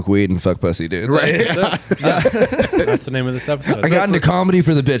here to smoke weed and fuck pussy, dude. Right. That's the name of this episode. I got into comedy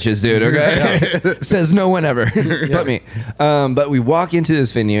for the bitches, dude. Okay, says no one ever but me. But we walk into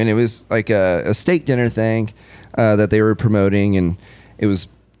this venue, and it was like a steak dinner thing that they were promoting, and it was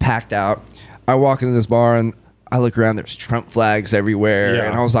packed out. I walk into this bar, and I look around. There's Trump flags everywhere, Yeah.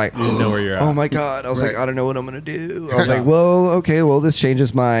 and I was like, You know where you're at. "Oh my god!" I was like, Right. "I don't know what I'm gonna do." I was like, "Well, okay, well, this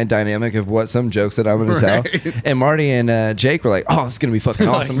changes my dynamic of what some jokes that I'm gonna tell." And Marty and Jake were like, "Oh, it's gonna be fucking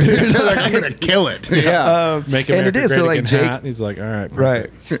awesome, dude." Like, I'm gonna kill it. Yeah. Make and America it is great so like again Jake. hat. He's like, all right.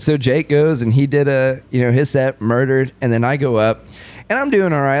 Right. perfect. So Jake goes and he did his set, Murdered, and then I go up, And I'm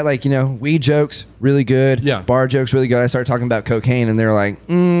doing all right. Like, weed jokes, really good. Yeah. Bar jokes, really good. I started talking about cocaine, and they're like,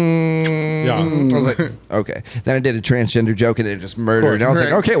 Yeah. I was like, okay. Then I did a transgender joke, and they just murdered. And I was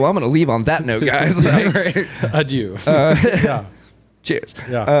like, okay, well, I'm going to leave on that note, guys. Like, Adieu. Yeah. cheers.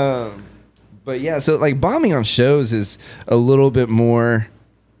 Yeah. But yeah, so like bombing on shows is a little bit more.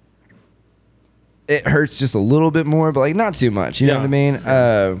 It hurts just a little bit more, but like not too much. You know what I mean?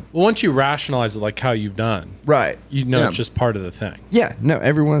 Well, once you rationalize it, like how you've done, Right. it's just part of the thing. Yeah. No,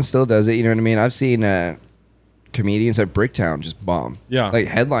 everyone still does it. You know what I mean? I've seen comedians at Bricktown just bomb. Yeah. Like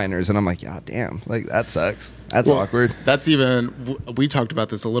headliners, and I'm like, God damn, like that sucks. That's awkward. That's even we talked about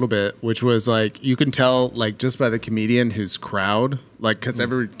this a little bit, which was like you can tell like just by the comedian whose crowd, like because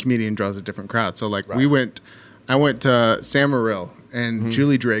every comedian draws a different crowd. So like I went to Sam Morril and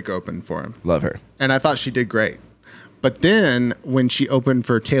Julie Drake opened for him. Love her. And I thought she did great. But then when she opened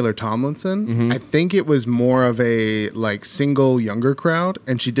for Taylor Tomlinson, I think it was more of a like single younger crowd.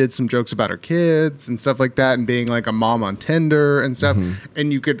 And she did some jokes about her kids and stuff like that and being like a mom on Tinder and stuff.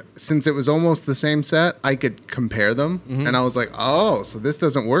 And you could, since it was almost the same set, I could compare them. And I was like, oh, so this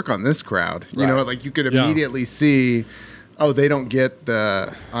doesn't work on this crowd. You know, like you could immediately see, oh, they don't get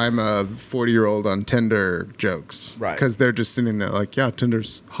the I'm a 40-year-old on Tinder jokes. Right. Because they're just sitting there like, yeah,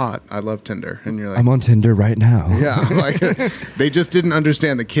 Tinder's hot. I love Tinder. And you're like, I'm on Tinder right now. yeah, like they just didn't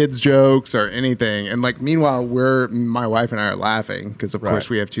understand the kids' jokes or anything. And like, meanwhile, my wife and I are laughing because, of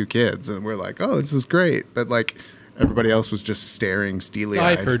course, we have 2 kids, and we're like, oh, this is great. But like, everybody else was just staring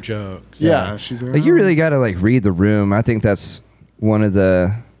steely-eyed. Diaper jokes. Yeah, she's like, Like, you really got to like read the room. I think that's one of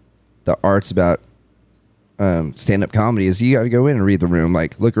the arts about stand-up comedy is you got to go in and read the room.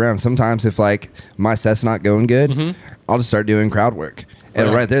 Like, look around. Sometimes if like my set's not going good, I'll just start doing crowd work,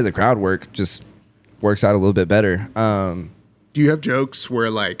 and right there, the crowd work just works out a little bit better. Do you have jokes where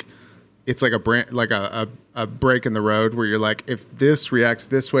like it's like a break in the road where you're like, if this reacts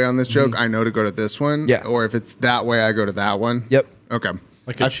this way on this joke, I know to go to this one. Yeah. Or if it's that way, I go to that one. Yep. Okay.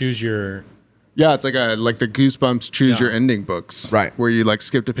 Like choose your. Yeah, it's like the Goosebumps choose your ending books. Right. Where you like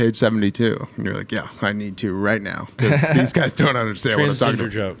skip to page 72 and you're like, yeah, I need to right now because these guys don't understand what I'm talking Transgender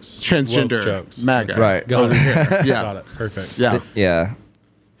about. jokes. Transgender Woke jokes. MAGA. Right. Got it. Yeah. Got it. Perfect. Yeah. Yeah.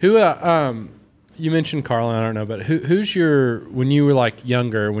 Who you mentioned Carlin, I don't know, but who's your, when you were like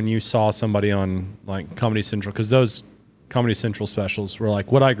younger, when you saw somebody on like Comedy Central, because those Comedy Central specials were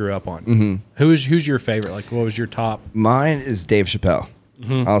like what I grew up on. Who's your favorite? Like what was your top? Mine is Dave Chappelle.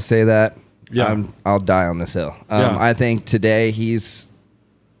 I'll say that. Yeah. I'll die on this hill. Yeah. I think today he's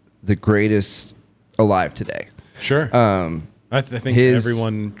the greatest alive today. Sure. I think his-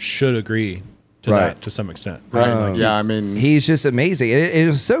 everyone should agree to Right. that to some extent. Right. Like Yeah, I he's- mean, He's just amazing. It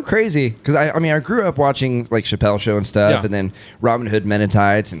was so crazy because I grew up watching like Chappelle Show and stuff, Yeah. and then Robin Hood Men in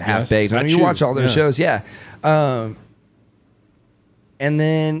Tights and Half Baked. I mean, At you You. watch all those Yeah. shows, yeah. And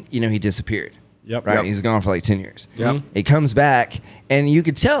then he disappeared. Yep. Right, Yep. he's gone for like 10 years. Yep. He comes back, and you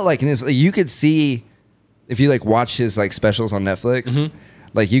could tell like in this, you could see if you like watch his like specials on Netflix.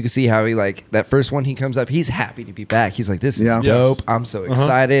 Like you can see how he like that first one he comes up, he's happy to be back. He's like, this is Yeah. dope. Yes. I'm so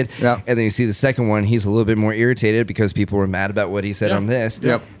excited. Yeah. And then you see the second one, he's a little bit more irritated because people were mad about what he said Yeah. on this.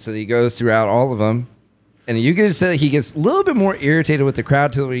 Yep. So he goes throughout all of them. And you can say that he gets a little bit more irritated with the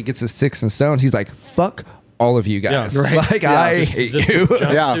crowd till he gets his sticks and stones. He's like, fuck all of you guys. Yeah. Right. Like Yeah. I Just hate zips you. his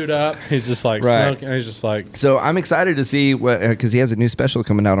jumpsuit up. He's just like Right. smoking. And he's just like, So I'm excited to see what, because he has a new special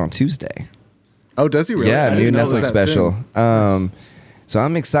coming out on Tuesday. oh, does he really? Yeah, I new didn't know it was Netflix that special. soon. So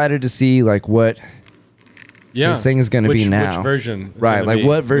I'm excited to see like what yeah. this thing is going to be now. Which version? is Right, gonna like be.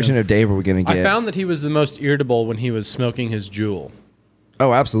 what version of Dave are we going to get? I found that he was the most irritable when he was smoking his Juul.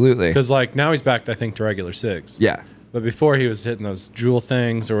 Oh, absolutely. Because like now he's back, I think, to regular cigs. Yeah. But before he was hitting those Juul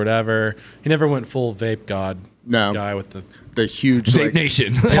things or whatever. He never went full vape god. No. Guy with the. The huge like,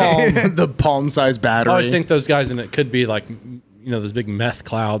 Nation. palm, the palm-sized I battery. always think those guys, and it could be like, those big meth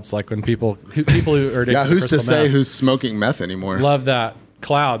clouds, like when people who are addicted yeah, who's to crystal say meth. who's smoking meth anymore? Love that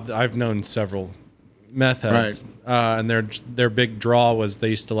cloud. I've known several meth heads, and their big draw was they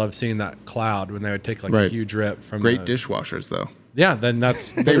used to love seeing that cloud when they would take like a Right. huge rip from Great the, dishwashers, though. Yeah, then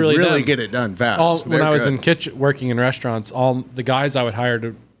that's They literally really them. get it done fast. All when They're I was good. in kitchen working in restaurants, all the guys I would hire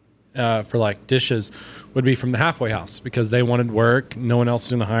to for like dishes would be from the halfway house because they wanted work. No one else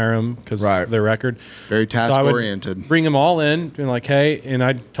was going to hire them because Right. of their record. Very So I would task-oriented. bring them all in, being like, hey, and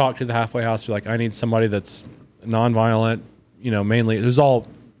I'd talk to the halfway house, be like, I need somebody that's nonviolent, mainly. It was all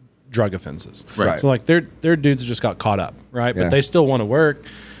drug offenses. Right. So like their dudes just got caught up, right? Yeah. But they still want to work.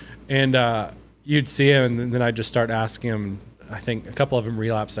 And you'd see him, and then I'd just start asking him. I think a couple of them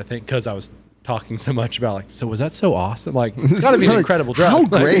relapsed, I think, because I was talking so much about like, so was that so awesome? Like, it's got to be an incredible drug. How Like,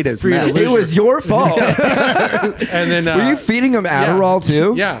 great is for you to meth? lose It was your fault. And then Were you feeding him Adderall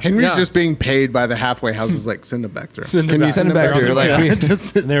too? Yeah, Henry's yeah. just being paid by the halfway houses. Like, send him back through. Send Can him you back. send him back They're through? on the Like, way. we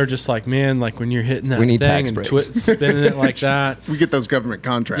just And they were just like, man, like when you're hitting that We need thing tax and breaks. spinning it like that. we get those government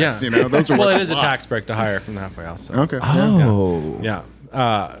contracts. Yeah, You know, those are well, worth it is a lot. tax break to hire from the halfway house. So. Okay. Oh. Yeah.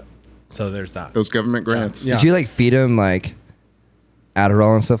 So there's that. Those government grants. Yeah. Did you like feed him like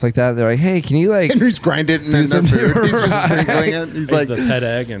Adderall and stuff like that? They're like, hey, can you like? Henry's grinding in the some- food. He's just Right. sprinkling it. He's He's like, the pet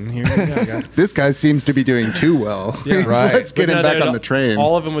egg, and here, yeah, guys. this guy seems to be doing too well. Yeah. Right. Let's get But him no, back they'd- on the train.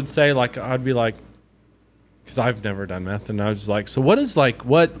 All of them would say, like, I'd be like, because I've never done meth, and I was like, so what is like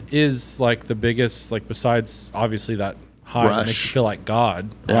the biggest, like, besides obviously that high that makes you Rush. feel like God,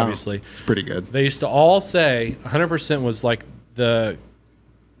 Yeah. obviously. It's pretty good. They used to all say 100% was like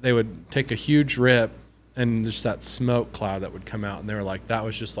they would take a huge rip and just that smoke cloud that would come out, and they were like, that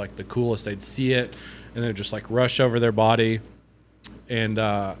was just like the coolest. They'd see it and they'd just like rush over their body. And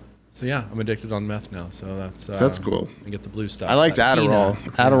so yeah, I'm addicted on meth now, so that's cool. I get the blue stuff. I liked that Adderall.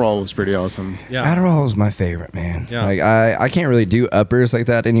 Tina. Adderall was pretty awesome. Yeah. Adderall is my favorite, man. Yeah. Like I can't really do uppers like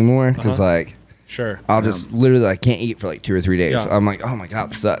that anymore because like Sure. I'll just literally I can't eat for like 2 or 3 days. Yeah. I'm like, oh my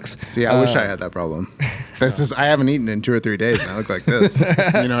god, this sucks. See, I wish I had that problem. I haven't eaten in 2 or 3 days, and I look like this.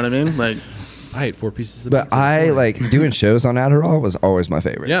 You know what I mean? Like, I ate 4 pieces of But pizza this I morning. like doing shows on Adderall was always my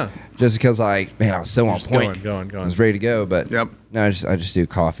favorite. Yeah. Just because like, man, I was so on Just point. going. I was ready to go, but Yep. no, I just do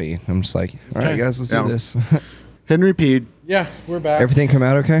coffee. I'm just like, all right, Okay. guys, let's Yeah. do this. Henry peed. Yeah, we're back. Everything come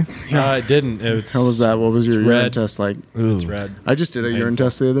out okay? It didn't. It's How was that? What was your it's urine red. test like? It's red. I just did a urine Painful.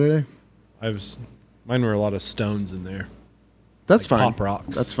 test the other day. Mine were a lot of stones in there. That's Like fine. pop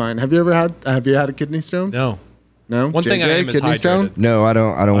rocks. That's fine. Have you had a kidney stone? No. No. One thing I am is kidney stone. hydrated. No, I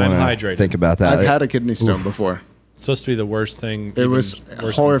don't I'm want hydrated. to think about that. I've had a kidney stone before. It's supposed to be the worst thing. It even was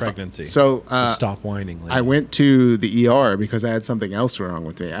worse horrifying. than pregnancy. So, stop whining. Lady. I went to the ER because I had something else wrong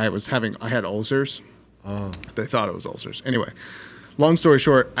with me. I had ulcers. Oh. They thought it was ulcers. Anyway, long story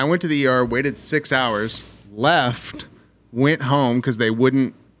short, I went to the ER, waited 6 hours, left, went home because they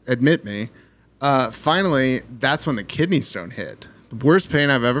wouldn't admit me. Finally, that's when the kidney stone hit. The worst pain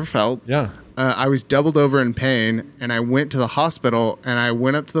I've ever felt. Yeah. I was doubled over in pain, and I went to the hospital, and I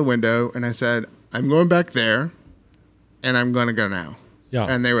went up to the window, and I said, I'm going back there, and I'm going to go now. Yeah.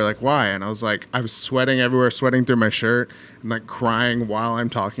 And they were like, why? And I was like, I was sweating everywhere, sweating through my shirt, and like crying while I'm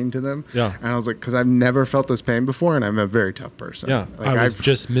talking to them. Yeah. And I was like, because I've never felt this pain before, and I'm a very tough person. Yeah. Like, I was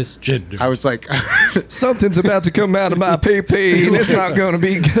just misgendered. I was like, Something's about to come out of my pee and it's not going to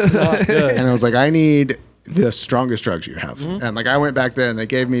be good. not good. and I was like, I need the strongest drugs you have. Mm-hmm. And like, I went back there, and they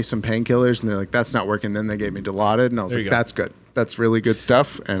gave me some painkillers, and they're like, that's not working. Then they gave me Dilaudid, and I was There like, you go. that's good. That's really good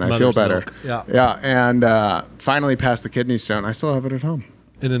stuff, and I feel mother's better. milk. Yeah. Yeah. And finally passed the kidney stone. I still have it at home.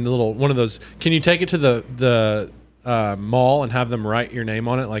 And then the little one of those. Can you take it to the mall and have them write your name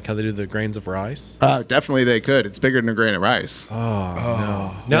on it, like how they do the grains of rice? Definitely they could. It's bigger than a grain of rice. Oh,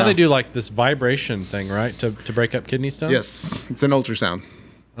 no! Now Yeah. they do like this vibration thing, right, to break up kidney stones. Yes. It's an ultrasound.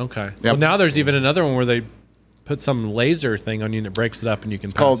 Okay. Well, now there's even another one where they put some laser thing on you and it breaks it up and you can.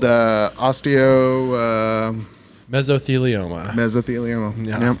 It's called osteo mesothelioma. mesothelioma.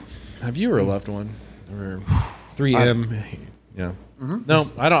 Yeah. Yep. Have you or a loved one or 3M? Yeah. No,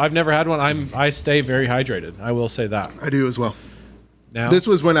 I don't. I've never had one. I stay very hydrated. I will say that. I do as well. Now This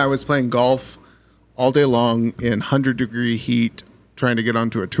was when I was playing golf all day long in 100-degree heat, trying to get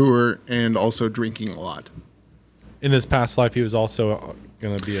onto a tour, and also drinking a lot. in this past life, he was also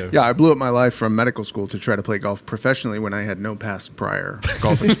going to be a. Yeah, I blew up my life from medical school to try to play golf professionally when I had no past prior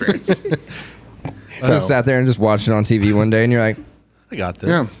golf experience. So I sat there and just watched it on TV one day, and you're like, I got this.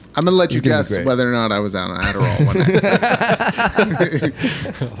 Yeah, I'm gonna let you It's gonna be guess great. whether or not I was on Adderall one night.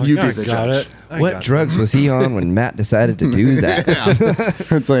 You be the got judge. it. I what got drugs was he on when Matt decided to do that?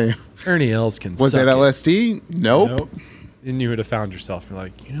 It's like, it. Ernie Els can. was suck it LSD? Nope. Nope. And you would have found yourself. You're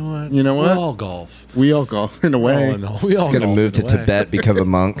like, you know what? You know what? We all golf. We all golf in a way. We all He's gonna golf move to in a way. Tibet, become a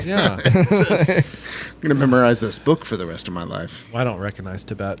monk. Yeah. I'm gonna memorize this book for the rest of my life. Well, I don't recognize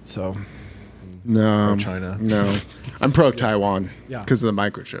Tibet, so No, China. No, I'm pro Taiwan Yeah. because of the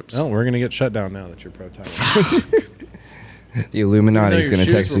microchips. no, we're gonna get shut down now that you're pro Taiwan. The Illuminati's Your gonna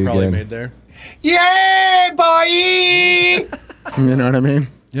shoes text were you probably again. made there. Yeah, boy! You know what I mean?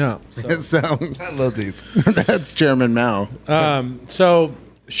 Yeah. So, So I love these. that's Chairman Mao. so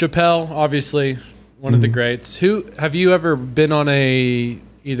Chappelle, obviously one of the greats. Who have you ever been on a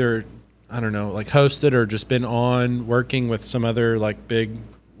either I don't know, like hosted or just been on working with some other like big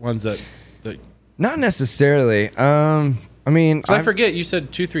ones that Not necessarily. I mean, 'cause I forget you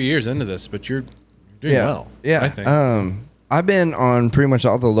said 2-3 years into this, but you're doing yeah, well. yeah. I think. I've been on pretty much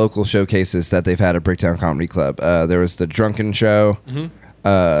all the local showcases that they've had at Bricktown Comedy Club. There was the Drunken Show,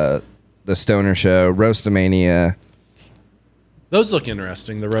 the Stoner Show, Roastamania. Those look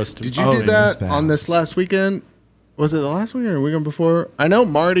interesting. The roast. Did you do that on this last weekend? Was it the last weekend or the weekend before? I know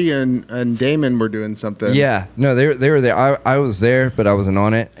Marty and Damon were doing something. Yeah, no, they were there. I was there, but I wasn't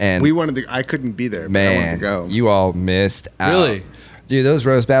on it. And We wanted to. I couldn't be there, but I wanted to man, go. you all missed out. Really? Dude, those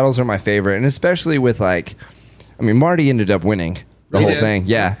roast battles are my favorite, and especially with like, I mean, Marty ended up winning the He whole did. thing.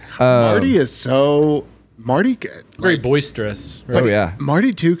 Yeah, Marty is so Marty. Very Like, boisterous. Oh yeah,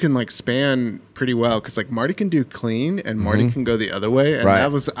 Marty too can like span pretty well because like Marty can do clean and Marty can go the other way, and Right.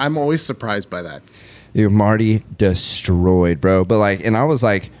 I'm always surprised by that. dude, Marty destroyed, bro. But like, and I was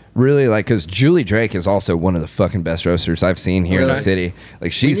like, really like, because Julie Drake is also one of the fucking best roasters I've seen here in the Really? city.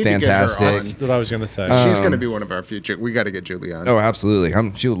 Like, she's need to get her fantastic. on. That's what I was gonna say. She's going to be one of our future. We got to get Julie on. Oh, absolutely.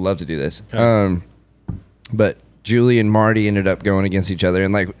 She would love to do this. Okay. But Julie and Marty ended up going against each other,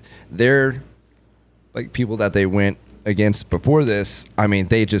 and like they're like people that they went against before this. I mean,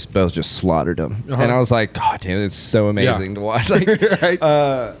 they just both just slaughtered them, Uh-huh. and I was like, God damn, it's so amazing to watch. Like,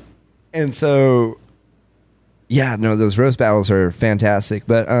 Right? and so. Yeah, no, those roast battles are fantastic,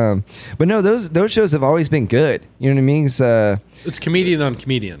 but no, those shows have always been good. You know what I mean? It's comedian on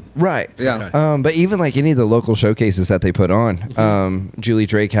comedian. Right. Yeah. Okay. But even like any of the local showcases that they put on, Julie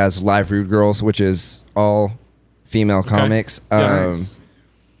Drake has Live Rude Girls, which is all female comics. Yeah. Nice.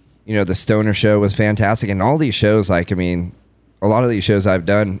 You know, the Stoner Show was fantastic, and all these shows, like, I mean, a lot of these shows I've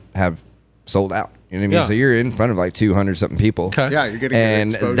done have sold out. You know what I mean? Yeah. So you're in front of like 200 something people. Okay. Yeah, you're getting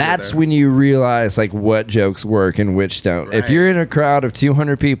And good exposure that's there. when you realize like what jokes work and which don't. If Right. you're in a crowd of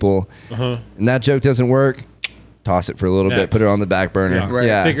 200 people Uh-huh. and that joke doesn't work, toss it for a little bit, Next. put it on the back burner. Yeah.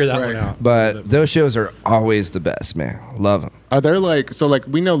 Right. Figure that Right. one out. But those shows are always the best, man. Love them. Are there like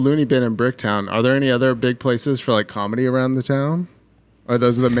we know Looney Bin and Bricktown? Are there any other big places for like comedy around the town? Or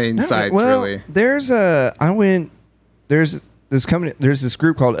those are the main sites really? There's this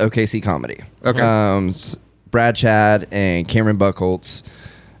group called OKC Comedy. Okay. Brad Chad and Cameron Buckholtz.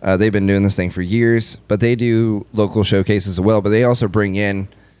 They've been doing this thing for years, but they do local showcases as well. But they also bring in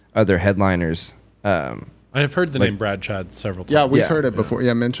other headliners. I've heard the name Brad Chad several times. Yeah, we've Yeah. heard it before.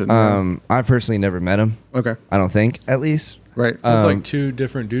 Yeah, mentioned. I personally never met him. Okay. I don't think, at least. Right. Sounds like two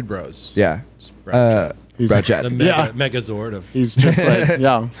different dude bros. Yeah. Brad Chad. Brad Chad. The Megazord of He's just like,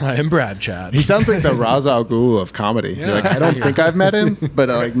 yeah. I am Brad Chad. He sounds like the Ra's al Ghul of comedy. You're like, I don't think I've met him, but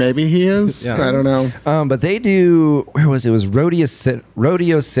like maybe he is. Yeah. I don't know. But they do, where was it? It was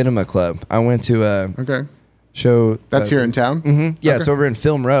Rodeo Cinema Club. I went to a Okay. show. That's here in town? Mhm. Yeah, Okay. it's over in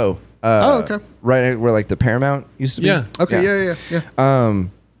Film Row. Okay. Right where like the Paramount used to be. Yeah. Okay, yeah.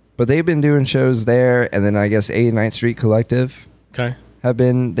 But they've been doing shows there, and then I guess 89th Street Collective Okay.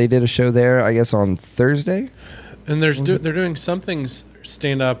 they did a show there, I guess on Thursday. And they're doing something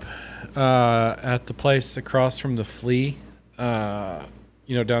stand up at the place across from the Flea,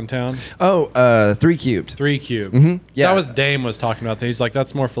 downtown. Oh, 3 Cubed. 3 Cube. Yeah. That was Dame was talking about that. He's like,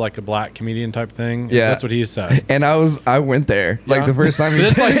 that's more for like a black comedian type thing. Yeah. That's what he said. And I went there like Yeah. the first time. But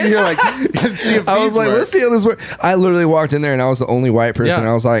it's like, You're like, let's see if I these was like, work. let's see how this works. I literally walked in there and I was the only white person. Yeah.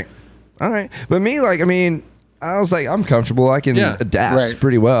 I was like, all right. But me, like, I mean, I was like, I'm comfortable. I can Yeah. adapt Right.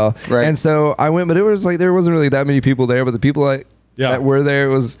 pretty well. Right. And so I went, but it was like, there wasn't really that many people there, but the people that were there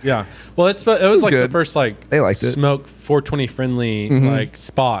was, yeah. Well, it was like good. the first like They liked it. smoke 420 friendly like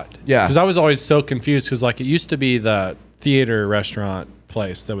spot. Yeah. Because I was always so confused because like it used to be the theater restaurant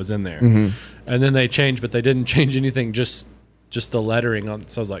place that was in there, and then they changed, but they didn't change anything. Just the lettering on.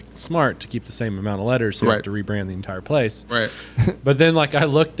 So I was like, smart to keep the same amount of letters. So you Right. have to rebrand the entire place. Right. But then like I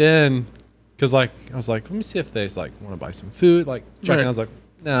looked in because like I was like, let me see if they like want to buy some food. Like checking. Right. I was like,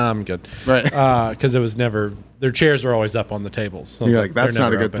 nah, I'm good. Right. Because it was never their chairs were always up on the tables. So I was You're like, that's they're not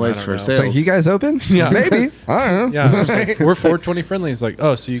a never good open. I place don't for know. sales. it's like, you guys open? Yeah. Maybe. I don't know. Yeah, it's like, we're 420 friendly. It's like,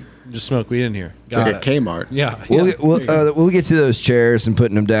 oh, so you just smoke weed in here? It's like a it. Kmart. Yeah, We'll, yeah. we'll get to those chairs and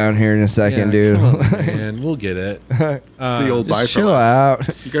putting them down here in a second, Yeah, dude. come on, man, we'll get it. It's the old buy Just from chill us.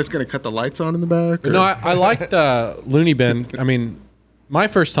 out. You guys gonna cut the lights on in the back? But or- no, I liked Looney Bin. I mean, my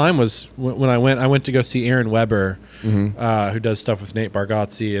first time was when I went to go see Aaron Weber, who does stuff with Nate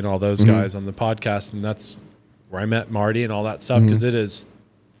Bargatze and all those guys on the podcast, and that's where I met Marty and all that stuff because it is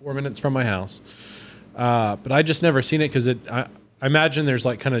 4 minutes from my house. But I just never seen it because I imagine there's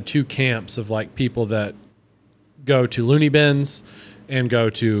like kind of two camps of like people that go to Looney Bins and go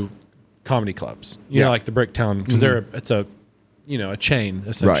to comedy clubs. You know, like the Bricktown because it's a chain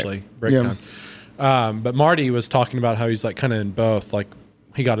essentially. Bricktown. But Marty was talking about how he's like kind of in both. Like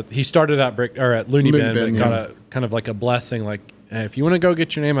he started at Looney Bin, but got a kind of like a blessing. Like, hey, if you want to go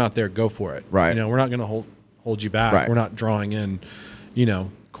get your name out there, go for it. Right. We're not going to hold you back. Right. We're not drawing in,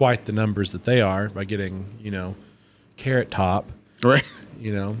 quite the numbers that they are by getting, Carrot Top, Right.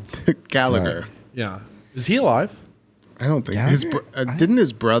 Gallagher. Yeah. Is he alive? I don't think Gallagher? didn't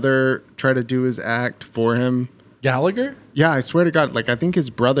his brother try to do his act for him? Gallagher? Yeah, I swear to God, like I think his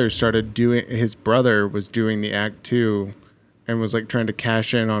brother was doing the act too, and was like trying to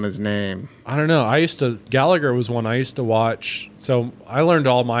cash in on his name. I don't know. Gallagher was one I used to watch. So I learned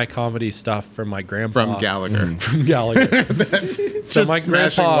all my comedy stuff from my grandpa. From Gallagher. From Gallagher. Just my smashing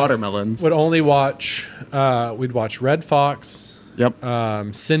grandpa watermelons. would only watch, we'd watch Red Fox,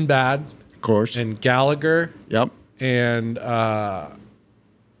 Yep. Sinbad, Of course. and Gallagher. Yep. And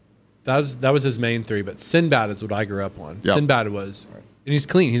that was his main three, but Sinbad is what I grew up on. Yep. Sinbad was, and he's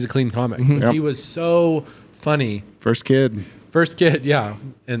clean. He's a clean comic. Yep. He was so funny. First kid. First kid, yeah.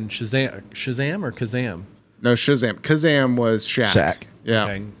 And Shazam or Kazam? No, Shazam. Kazam was Shaq. Shaq. Yeah.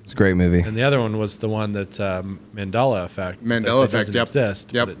 Okay. It's a great movie. And the other one was the one that's Mandela Effect. Mandela They say Effect, doesn't yep.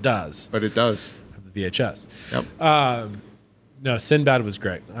 exist, Yep. but it does. But it does. Of the VHS. Yep. No, Sinbad was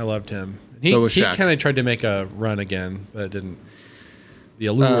great. I loved him. He So was Shaq. kind of tried to make a run again, but it didn't. The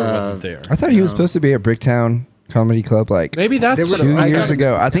allure wasn't there. I thought he was supposed to be at Bricktown Comedy Club like Maybe that's There what was- it 2 I years got-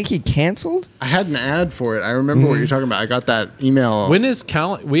 ago. I think he canceled. I had an ad for it. I remember what you're talking about. I got that email. When is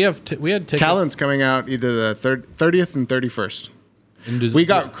Callan? We had tickets. Callan's coming out either the 30th and 31st. And does- We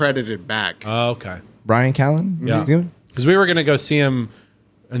got credited back. Oh, okay. Brian Callen. Yeah. He's doing? Because we were gonna go see him,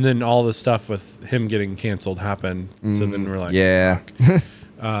 and then all the stuff with him getting canceled happened. So then we're like, Yeah.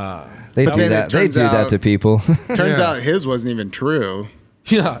 They But do then it that. They turns do that out- to people. Turns Yeah. out his wasn't even true.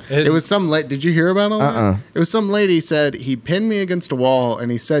 yeah. It was some lady. Did you hear about all that? Uh-uh. It was some lady said he pinned me against a wall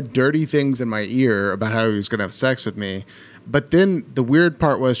and he said dirty things in my ear about how he was going to have sex with me. But then the weird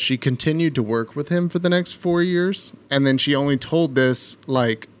part was she continued to work with him for the next 4 years. And then she only told this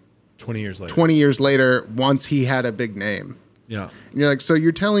like 20 years later. 20 years later once he had a big name. Yeah. And you're like, so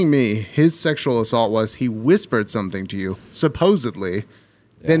you're telling me his sexual assault was he whispered something to you, supposedly,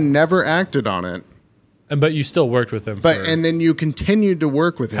 then never acted on it. But you still worked with him But for and then you continued to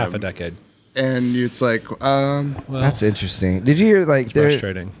work with half him. a decade. And it's like, Well, That's interesting. Did you hear like it's there?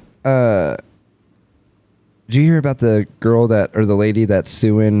 frustrating. Did you hear about the girl or the lady that's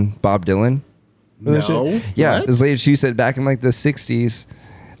suing Bob Dylan? no. Yeah, What? this lady. She said back in like the '60s,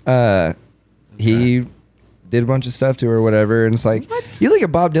 he did a bunch of stuff to her or whatever. And it's like, you look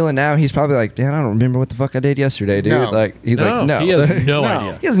at Bob Dylan now, he's probably like, man, I don't remember what the fuck I did yesterday, dude. No. Like he's like, no, he has no No.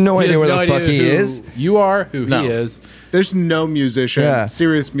 idea. He has no idea where the fuck he who is. You are who No. he is. There's no musician, Yeah.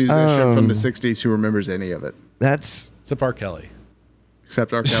 serious musician from the Um, 60s who remembers any of it, That's Except R. Kelly.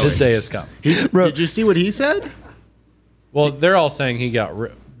 except R. Kelly. His day has come. Did you see what he said? Well, they're all saying he got.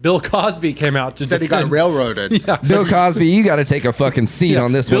 Bill Cosby came out to Said he got defend- railroaded. Yeah. Bill Cosby. You got to take a fucking seat Yeah.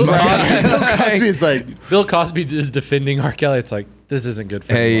 on this Bill one. Cosby- Bill Cosby's like, Bill Cosby is defending R. Kelly. It's like this isn't good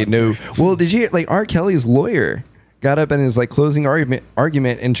for Hey, anyone. no. Well, did you hear, like R. Kelly's lawyer got up in his like closing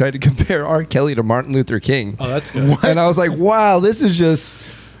argument and tried to compare R. Kelly to Martin Luther King. Oh, that's good. And I was like, wow, this is just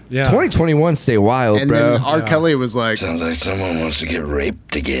Yeah. 2021. Stay wild, and bro. then R. Yeah. Kelly was like, Sounds like someone wants to get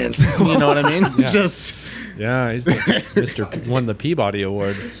raped again. you know what I mean? Yeah. Just Yeah, he's the Mr. won the Peabody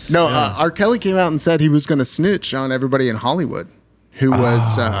Award. no. R. Kelly came out and said he was going to snitch on everybody in Hollywood who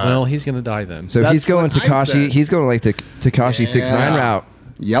was. Well, he's gonna die then. so that's he's going what I Takashi. said. He's going like the Takashi 6ix9ine route.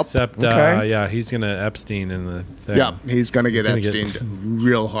 Yep. Except, Okay. yeah, he's gonna Epstein in the thing. Yep. He's going to get He's gonna Epstein get-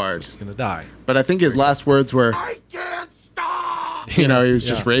 real hard. Gonna die. But I think his last words were, I can't stop! you know, he was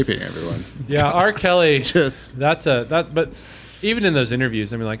just Yeah. raping everyone. Yeah, R. Kelly. Just But even in those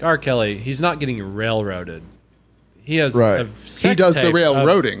interviews, I mean, like R. Kelly, he's not getting railroaded. He has Right. a He sex does the tape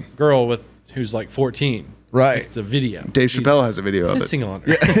railroading. of girl who's like 14. Right. It's a video. Dave Chappelle has a video of it. Pissing on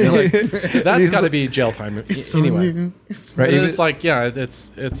her. Like, that's got to be jail time anyway. Right. But even- it's like, yeah,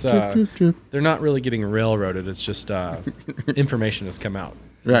 it's they're not really getting railroaded. It's just information has come out.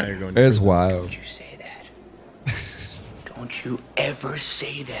 Right. Now you're going to It's prison. wild. You say that. Don't you ever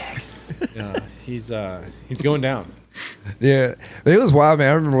say that. Yeah, he's going down. Yeah, but it was wild, man.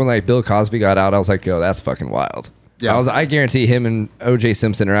 I remember when like Bill Cosby got out, I was like, "Yo, that's fucking wild." Yeah. I guarantee him and O.J.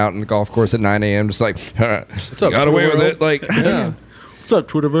 Simpson are out in the golf course at 9 a.m. just like, "What's up, got away with Twitter it?" Like, Yeah. What's up,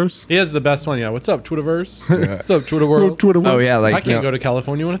 Twitterverse? He has the best one. Yeah. What's up, Twitterverse? What's up, Twitter world? oh yeah, like I can't go to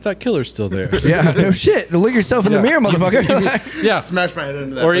California. What if that killer's still there? Yeah, no shit. Look yourself in the mirror, motherfucker. Yeah. Smash my head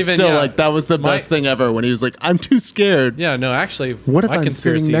into that. Or But even, still, yeah, like that was the my- best thing ever when he was like, "I'm too scared." Yeah. No, actually, What if my I'm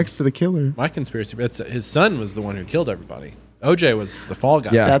conspiracy, sitting next to the killer? My conspiracy. It's his son was the one who killed everybody. OJ was the fall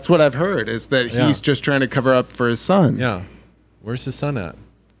guy. Yeah. That's what I've heard. Is that Yeah. he's just trying to cover up for his son? Yeah. Where's his son at?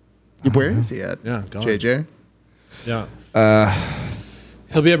 Where is he at? Yeah, gone. JJ. Yeah.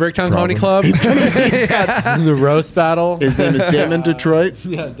 He'll be at Bricktown Comedy Club. He's got the roast battle. His name is Damon Detroit.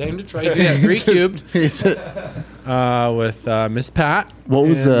 Yeah, Dame Detroit. He's at 3 Cubed with Miss Pat. What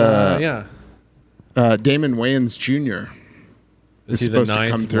was yeah? Damon Wayans Jr. Is he the supposed to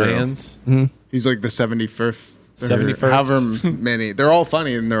come ninth through. Wayans? He's like the 71st. 71st. However many. They're all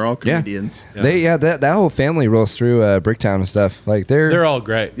funny and they're all comedians. Yeah. That whole family rolls through Bricktown and stuff. Like They're all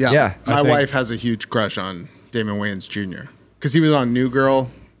great. Yeah. Yeah, My I think- wife has a huge crush on Damon Wayans Jr. Because he was on New Girl.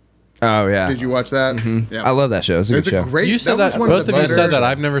 Oh yeah. Did you watch that? Yeah. I love that show. It's a It's good a show. great. You said was that. one Both the of you better- said that.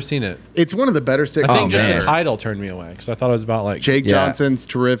 I've never seen it. It's one of the better sitcoms. I think just ever. the title turned me away because I thought it was about like Jake Yeah. Johnson's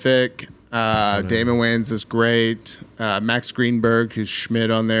terrific. Damon Wayans is great. Max Greenberg, who's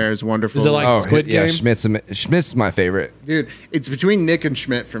Schmidt on there, is wonderful. Is it like Squid yeah, Game? Schmidt's my favorite. Dude, it's between Nick and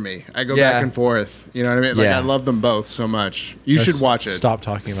Schmidt for me. I go Yeah. back and forth. You know what I mean? Like Yeah. I love them both so much. You should watch it. Stop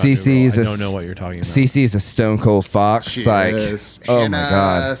talking about CC's New a Girl. I don't know what you're talking about. CC's a stone cold fox. She like, is oh Hannah my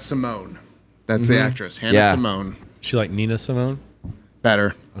god. Simone. That's the actress. Hannah Yeah. Simone. She like Nina Simone.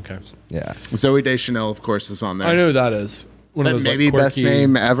 Better. Okay, Yeah. Zoe Deschanel, of course, is on there. I know who that is. One of But those maybe like, quirky, best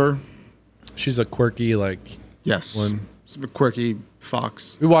name ever. She's a quirky like. Yes. One. Some quirky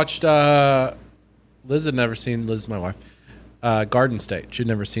fox. We watched. Liz had never seen. Liz is my wife. Garden State. She'd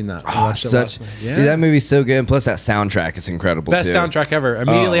never seen that. We watched it Such, last night. Yeah. dude, that movie's so good. Plus that soundtrack is incredible Best too. soundtrack ever.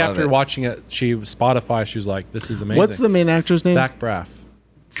 Immediately I love after it. watching it, she was Spotify. She was like, "This is amazing." What's the main actor's name? Zach Braff.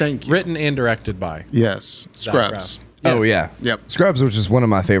 Thank you. Written and directed by Yes. Zach Scrubs. Braff. Oh Yes. yeah. Yep. Scrubs, which is one of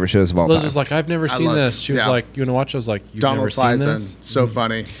my favorite shows of all Liz time. was like, "I've never seen love- this." She was yeah. like, "You want to watch?" I was like, "You've Donald never seen Faison. this?" So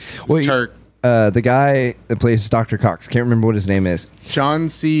funny. Well, It's Turk. the guy that plays Dr. Cox. Can't remember what his name is. John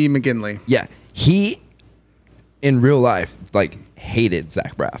C. McGinley. Yeah, he in real life like hated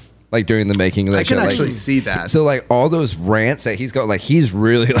Zach Braff. Like during the making of that I can show. actually like, see that. So like all those rants that he's got, like he's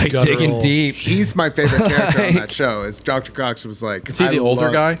really like Guttural. digging deep. He's my favorite character on Like- that show. Is Dr. Cox was like. Is he the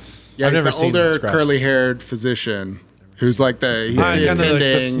older guy? Yeah, I've he's never the seen older Scrubs. curly-haired physician who's like he's the Kind of like attending.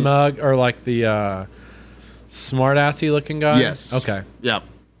 the smug or like the smart-assy looking guy. Yes. Okay. Yep.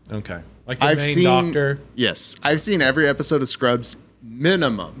 Okay. Like the I've main seen. doctor. Yes, I've seen every episode of Scrubs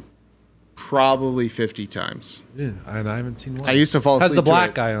minimum, probably 50 times. Yeah, and I haven't seen one. I used to fall asleep. Has the to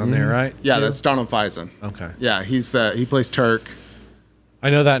black it. guy on there, right? Yeah, Too? that's Donald Faison. Okay. Yeah, he plays Turk. I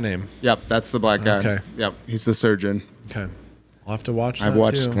know that name. Yep, that's the black guy. Okay. Yep, he's the surgeon. Okay. I'll have to watch. I've that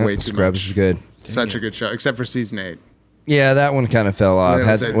watched too. way too Scrubs much. is good. Such a good show, except for season 8. Yeah, that one kind of fell off.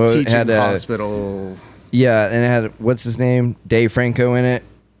 It was a teaching a hospital. yeah, and it had what's his name, Dave Franco in it,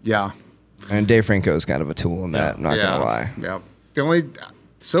 Yeah, and Dave Franco is kind of a tool in that. I'm not yeah, gonna lie. Yeah. The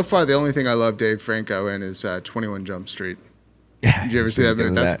only thing I love Dave Franco in is 21 Jump Street. Yeah, Did you ever he's see that really good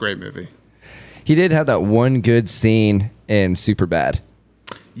movie? in That's a great movie. He did have that one good scene in Superbad.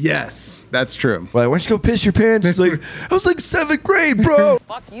 Yes, that's true. Like, why don't you go piss your pants? It's like, I was like 7th grade, bro.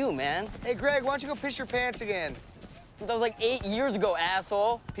 Fuck you, man. Hey, Greg, why don't you go piss your pants again? That was like 8 years ago,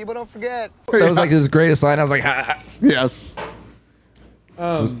 asshole. People don't forget. That was like his greatest line. I was like, ha, ha. Yes.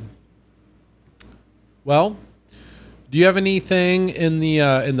 Well, do you have anything in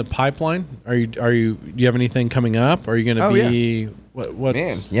the pipeline? Do you have anything coming up? Are you going to Oh, be what's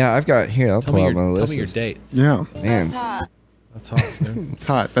Man, yeah, I've got here. I'll Tell pull me out my your list. your dates. Yeah, Man, That's hot. Dude. it's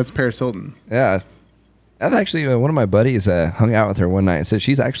hot. That's Paris Hilton. yeah. I've actually one of my buddies hung out with her one night and said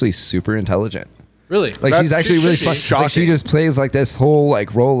she's actually super intelligent. Really? Like she's actually really smart. Like she shocking. just plays like this whole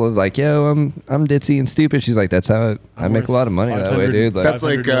like role of like, yo, I'm ditzy and stupid. She's like, that's how I make a lot of money that way, dude. Like, That's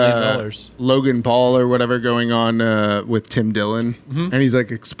like $500 million. Logan Paul or whatever going on with Tim Dillon, and he's like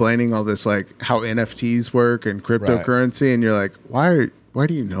explaining all this like how NFTs work and cryptocurrency, and you're like, why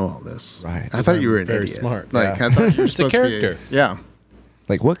do you know all this? Right. I thought you were an very idiot. smart. Like Yeah. I thought you were It's a supposed to be character. yeah.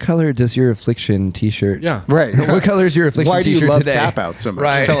 like, what color does your Affliction T-shirt? Yeah. Right. What color is your Affliction Why do you T-shirt love today? Tap Out so much?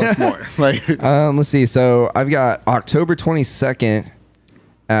 Right. Tell us more. Like Let's see. So I've got October 22nd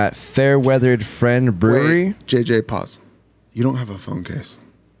at Fairweathered Friend Brewery. wait, JJ, pause. You don't have a phone case.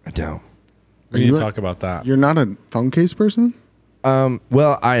 I don't. We need you to a- talk about that. You're not a phone case person?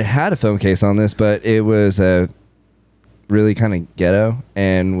 Well, I had a phone case on this, but it was really kind of ghetto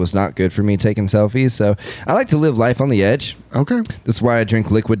and was not good for me taking selfies. So I like to live life on the edge. Okay. This is why I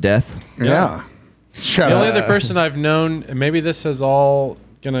drink Liquid Death. Yeah. Shut The only up. other person I've known, and maybe this is all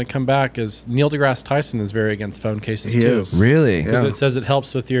gonna come back, is Neil deGrasse Tyson is very against phone cases He too. is. Really? Because Yeah. it says it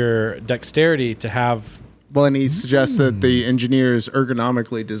helps with your dexterity to have. Well, and he suggests that the engineers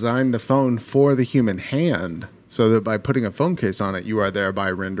ergonomically designed the phone for the human hand, so that by putting a phone case on it, you are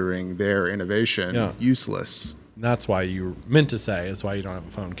thereby rendering their innovation Yeah. useless. And that's why you meant to say is why you don't have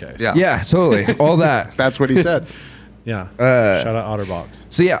a phone case. Yeah. Yeah, totally. All that. That's what he said. Yeah. Shout out OtterBox.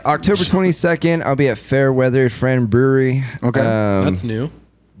 So yeah, October 22nd, I'll be at Fairweathered Friend Brewery. Okay. That's new.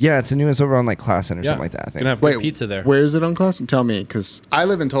 Yeah, it's a new. It's over on like Classen or something like that. I think. Gonna have good pizza there. Where is it on Classen? Tell me, because I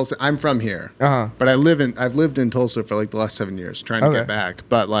live in Tulsa. I'm from here, but I've lived in Tulsa for like the last 7 years, trying to get back.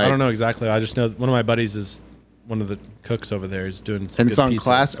 But like, I don't know exactly. I just know one of my buddies is one of the cooks over there. Is doing some and good it's on pizzas.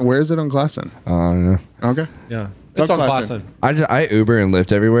 Classen. Where is it on Classen? I don't know. Okay, Yeah, It's it's on on Classen. Classen. I Uber and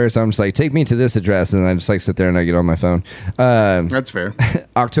Lyft everywhere, so I'm just like, take me to this address, and I just like sit there and I get on my phone. that's fair.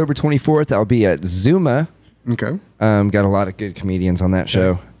 October 24th, I'll be at Zuma. Okay, Got a lot of good comedians on that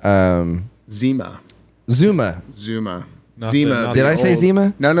show. Zima. Zuma. Zima. Not Zima. the- not Did the I say old-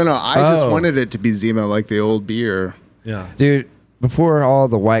 Zima? No. I just Oh. wanted it to be Zima, like the old beer. Yeah, Dude, before all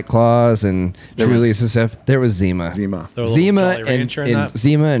the White Claws and There Trulies was- and stuff, there was Zima. Zima. Throw a little Zima Jolly Rancher in that.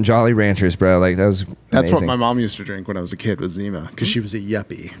 Zima and Jolly Ranchers, bro. Like that was That's what amazing. my mom used to drink when I was a kid, was Zima, because she was a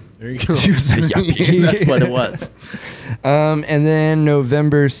yuppie. There you go. She was a yuppie. That's what it was. And then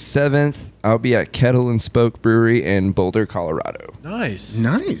November 7th, I'll be at Kettle and Spoke Brewery in Boulder, Colorado. Nice.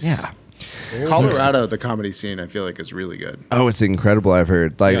 Nice. Yeah. Colorado, the comedy scene, I feel like is really good. Oh, it's incredible. I've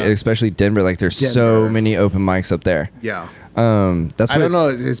heard, like, Yeah. especially Denver. Like, there's so Denver. many open mics up there. Yeah. That's I don't know.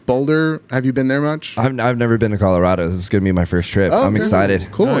 Is Boulder? Have you been there much? I've never been to Colorado. This is gonna be my first trip. I'm okay. excited.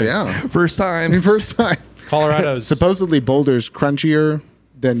 Cool. Nice. Yeah. First time. First time. Colorado's Supposedly Boulder's crunchier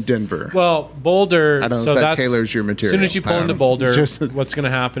than Denver. Well, Boulder. I don't know so if that that's, tailors your As material. soon as you I pull don't into know. Boulder, Just- what's going to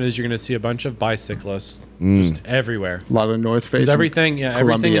happen is you're going to see a bunch of bicyclists just everywhere. a lot of North Face. Because everything in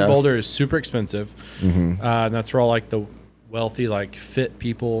Columbia. Boulder is super expensive, and that's where all like the wealthy, like fit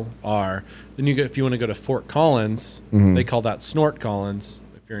people are. Then you go, if you want to go to Fort Collins, they call that Snort Collins.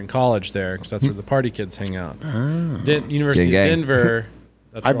 If you're in college there, because that's where the party kids hang out. University Gang, gang. of Denver.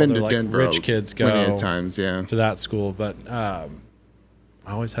 That's I've where all been the, to like, Denver rich kids go plenty of times. Yeah. to that school, but I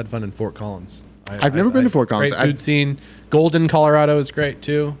always had fun in Fort Collins. I've never been to Fort Collins. Great food scene. Golden, Colorado is great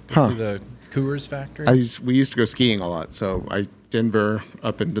too. Huh. See the Coors factory. We used to go skiing a lot, so Denver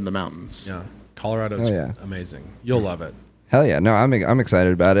up into the mountains. Yeah, Colorado's Oh, yeah. amazing. You'll love it. Hell yeah. No, I'm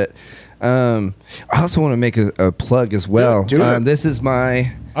excited about it. I also want to make a plug as well. Do it. This is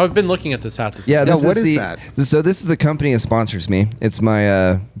my I've been looking at this hat. This yeah. morning. This what is the, that? So this is the company that sponsors me. It's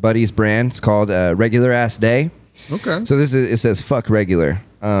my buddy's brand. It's called Regular Ass Day. Okay. So it says fuck regular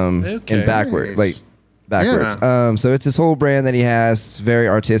Okay. and backward, Nice. like backwards. So it's this whole brand that he has. It's very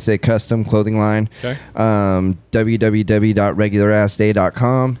artistic, custom clothing line. Okay.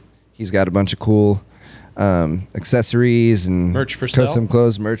 www.regularassday.com. He's got a bunch of cool accessories and Merch for sale? custom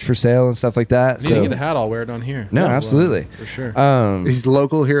clothes, merch for sale and stuff like that. I need to get a hat. I'll wear it on here. No, Yeah, absolutely. for sure. He's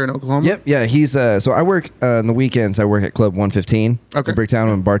local here in Oklahoma. Yep, yeah, he's so I work on the weekends. I work at Club 115 Okay. in Bricktown. I'm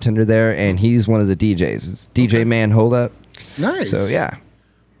a bartender there, and he's one of the DJs. It's DJ Man Hold Up. Nice. So yeah,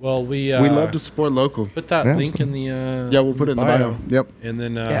 Well, we we love to support local. put that Yeah, link in the Yeah, we'll put it in the bio. Yep. And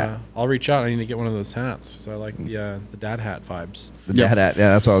then Yeah. I'll reach out. I need to get one of those hats. So I like the dad hat vibes. the Yep. dad hat.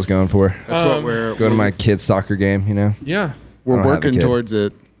 Yeah, that's what I was going for. That's what we're Go to my kid's soccer game. You know. Yeah, I we're don't have a working kid. towards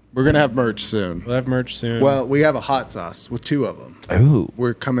it. We're gonna have merch soon. we'll have merch soon. Well, we have a hot sauce with 2 of them. Ooh.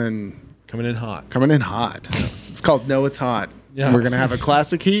 We're coming coming in hot. in hot. It's called No It's Hot. Yeah. We're gonna have a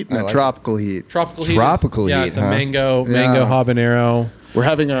classic heat and I a like tropical heat. Tropical heat. Tropical yeah, heat, it's a huh? mango Yeah. habanero. We're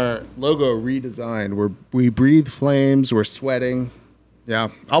having our logo redesigned. We breathe flames. We're sweating. Yeah,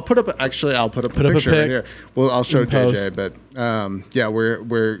 I'll put up a picture up a right pic. here. Well, I'll show In post. JJ, but yeah,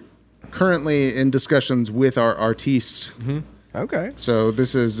 we're currently in discussions with our artiste. Okay. So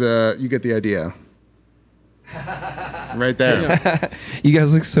this is you get the idea. Right there. You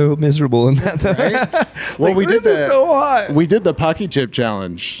guys look so miserable in that. Though. Right? Well, Like, we did this is the so hot. we did the Pocky Chip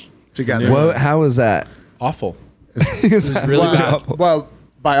challenge together. What? How was that? Awful. It's really bad. Well,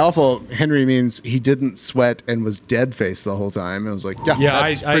 by awful, Henry means he didn't sweat and was dead faced the whole time. It was like, yeah, Yeah,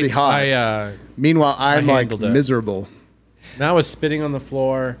 that's pretty hot. I Meanwhile, I'm like handled it. miserable, now was spitting on the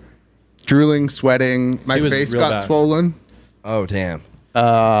floor. drooling, sweating. My was face real got bad. swollen. Oh damn.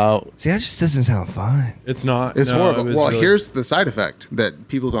 Uh, See, that just doesn't sound fun. It's not. it's no, horrible. it was Well, really- here's the side effect that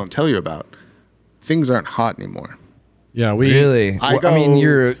people don't tell you about. Things aren't hot anymore. yeah. We Really? I I mean, go-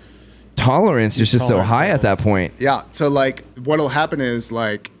 your tolerance is just so tolerance high at level. that point. Yeah. So like, what'll happen is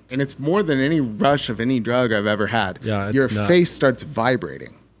like, and it's more than any rush of any drug I've ever had. Yeah, it's your nuts. face starts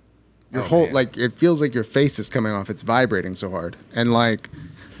vibrating. Your Oh, whole man. like it feels like your face is coming off. It's vibrating so hard, and like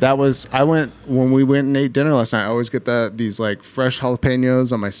that was when we went and ate dinner last night. I always get these like fresh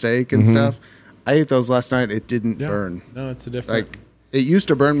jalapenos on my steak and stuff. I ate those last night. It didn't yeah. burn. No, it's a different. Like it used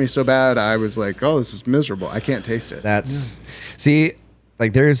to burn me so bad. I was like, oh, this is miserable. I can't taste it. That's see,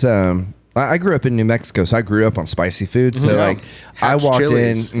 like there's I grew up in New Mexico, so I grew up on spicy food. So Yeah. like I Hatch walked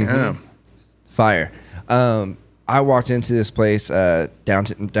chilies. in, Yeah. fire. I walked into this place down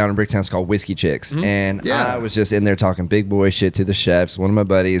in Bricktown. It's called Whiskey Chicks, and I was just in there talking big boy shit to the chefs. One of my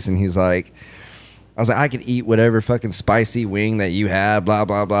buddies, and he's like, I was like, I could eat whatever fucking spicy wing that you have, blah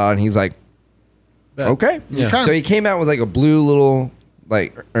blah blah, and he's like, okay. Yeah. So he came out with like a blue little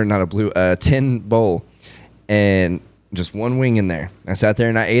or not a blue tin bowl, and just one wing in there. I sat there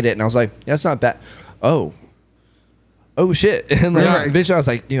and I ate it, and I was like, yeah, that's not bad. Oh shit. And like eventually I was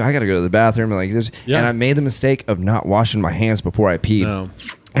like, dude, I gotta go to the bathroom, and like this, and I made the mistake of not washing my hands before I peed. No.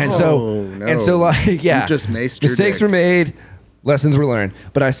 And so like, yeah, You just maced your mistakes dick. were made, lessons were learned.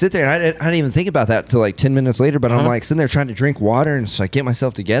 But I sit there and I didn't even think about that till like 10 minutes later, but I'm like sitting there trying to drink water and just like get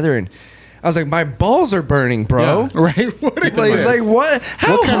myself together, and I was like, my balls are burning, bro. Yeah. Right? What is Like, this? it's like, what?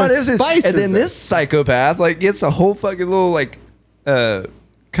 How What kind hot of is this? spice And is then this psychopath like gets a whole fucking little like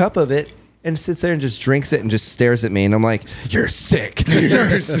cup of it and sits there and just drinks it and just stares at me, and I'm like, you're sick.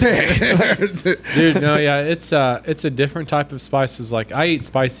 You're sick. Dude, no, yeah, it's a different type of spices. Like I eat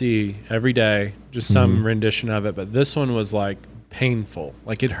spicy every day, just some rendition of it, but this one was like painful.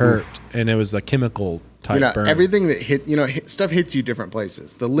 Like it hurt, and it was a chemical type burn. everything that stuff hits you different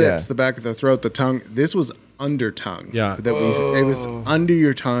places. The lips, the back of the throat, the tongue. This was under tongue. Yeah. It was under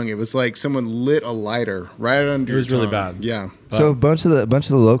your tongue. It was like someone lit a lighter right under. It was your really tongue. bad. Yeah. So a bunch of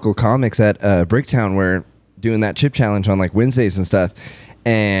the local comics at Bricktown were doing that chip challenge on like Wednesdays and stuff,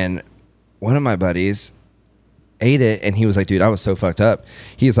 and one of my buddies ate it, and he was like, dude, I was so fucked up.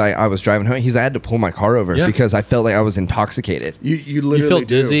 He's like, I was driving home. He's like, I had to pull my car over because I felt like I was intoxicated. You literally You feel do.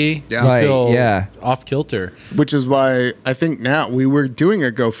 dizzy. Yeah. You Right, feel yeah. off kilter. Which is why I think now we were doing a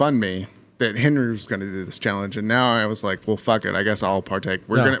GoFundMe that Henry was going to do this challenge, and now I was like, well, fuck it, I guess I'll partake.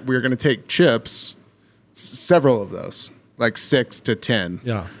 We're gonna take chips, several of those, like 6 to 10.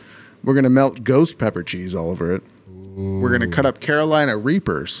 Yeah. We're gonna melt ghost pepper cheese all over it. We're gonna cut up Carolina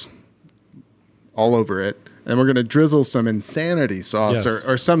Reapers all over it, and we're gonna drizzle some insanity sauce Yes.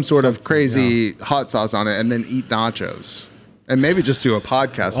 or some sort of Something, crazy hot sauce on it, and then eat nachos. And maybe just do a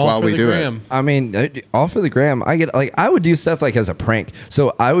podcast All while for we the do gram. it. I mean, all for the gram. I would do stuff like as a prank.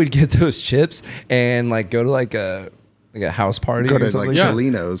 So I would get those chips and like go to like a house party Go or to something. like Yeah.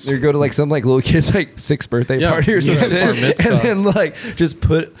 Cholinos. Or go to like some like little kid's like 6th birthday Yeah. party or Yeah, something, bar mitzvah. and then like just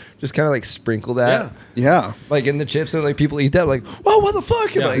kind of like sprinkle that Yeah. like in the chips, and like people eat that like, whoa, what the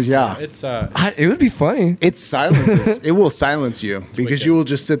fuck? And, like, Yeah. It's it would be funny. It silences. It will silence you because wicked. you will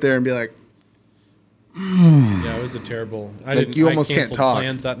just sit there and be like, yeah, it was a terrible. you almost I can't canceled talk.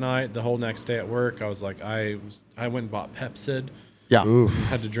 plans that night. The whole next day at work, I was like, I went and bought Pepsid. yeah.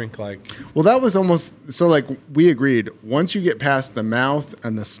 Had to drink like Well, that was almost so. Like we agreed, once you get past the mouth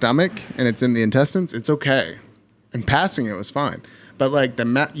and the stomach and it's in the intestines, it's okay. And passing it was fine. But like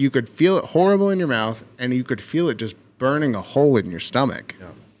you could feel it horrible in your mouth, and you could feel it just burning a hole in your stomach. Yeah.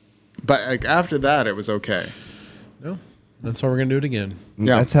 But like after that, it was okay. no. That's how we're gonna do it again.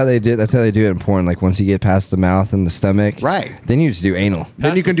 Yeah. That's how they do it in porn. Like once you get past the mouth and the stomach, Right. then you just do anal.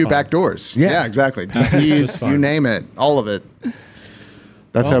 Then you Pass can is do fine. back doors. Yeah. Yeah, exactly. just DTs, fine. you name it, all of it.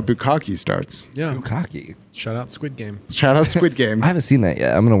 That's Well- how Bukkake starts. Yeah. Cocky. Shout out Squid Game. Shout out Squid Game. I haven't seen that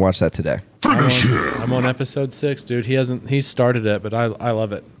yet. I'm gonna watch that today. I'm on episode 6, dude. He started it, but I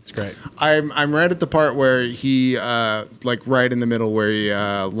love it. It's great. I'm right at the part where he like right in the middle where he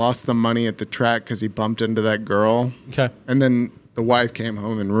lost the money at the track because he bumped into that girl, Okay. and then the wife came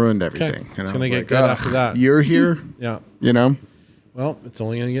home and ruined everything. And It's I gonna was get like, good "Ugh, after that." You're here, Yeah. you know. Well, it's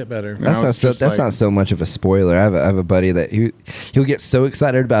only gonna get better. Yeah. That's it's just not so much of a spoiler. I have a buddy that he'll get so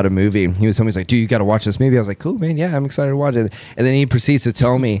excited about a movie. He was telling me, he's like, dude, you got to watch this movie. I was like, cool, man. Yeah, I'm excited to watch it. And then he proceeds to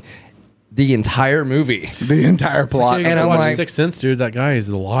tell me the entire movie. The entire plot. And And I'm watch like- Sixth Sense, dude. That guy is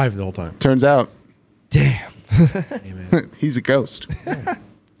alive the whole time. Turns out Damn. Hey, man. he's a ghost.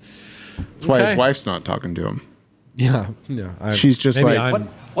 That's why his Okay. wife's not talking to him. Yeah. Yeah. She's just maybe like- I'm,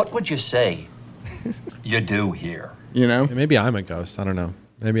 What would you say you do here? You know, maybe I'm a ghost. I don't know.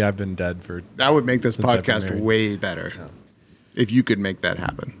 Maybe I've been dead for. that would make this Since I've been podcast married. way better if you could make that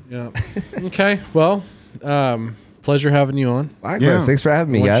happen. Yeah. Okay. Well, pleasure having you on. Likewise. Yeah. Thanks for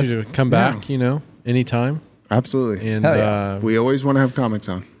having I me, want guys. you to come back. You know, anytime. Absolutely. And Hell yeah. We always want to have comics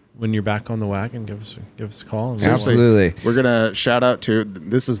on. when you're back on the wagon, give us a call. And Seriously. Absolutely. We're gonna shout out to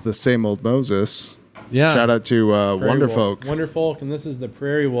this is the same old Moses. Yeah. Shout out to Prairie Wonderfolk. Wolf. Wonderfolk, and this is the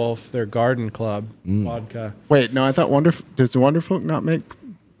Prairie Wolf, their garden club vodka. Wait, no, I thought does the Wonderfolk not make?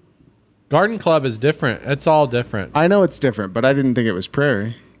 Garden club is different. It's all different. I know it's different, but I didn't think it was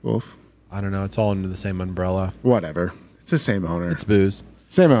Prairie Wolf. I don't know. It's all under the same umbrella. Whatever. It's the same owner. It's booze.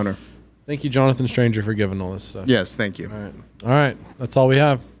 Same owner. Thank you, Jonathan Stranger, for giving all this stuff. Yes, thank you. All right. All right. That's all we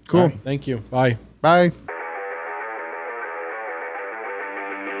have. Cool. All right. Thank you. Bye. Bye.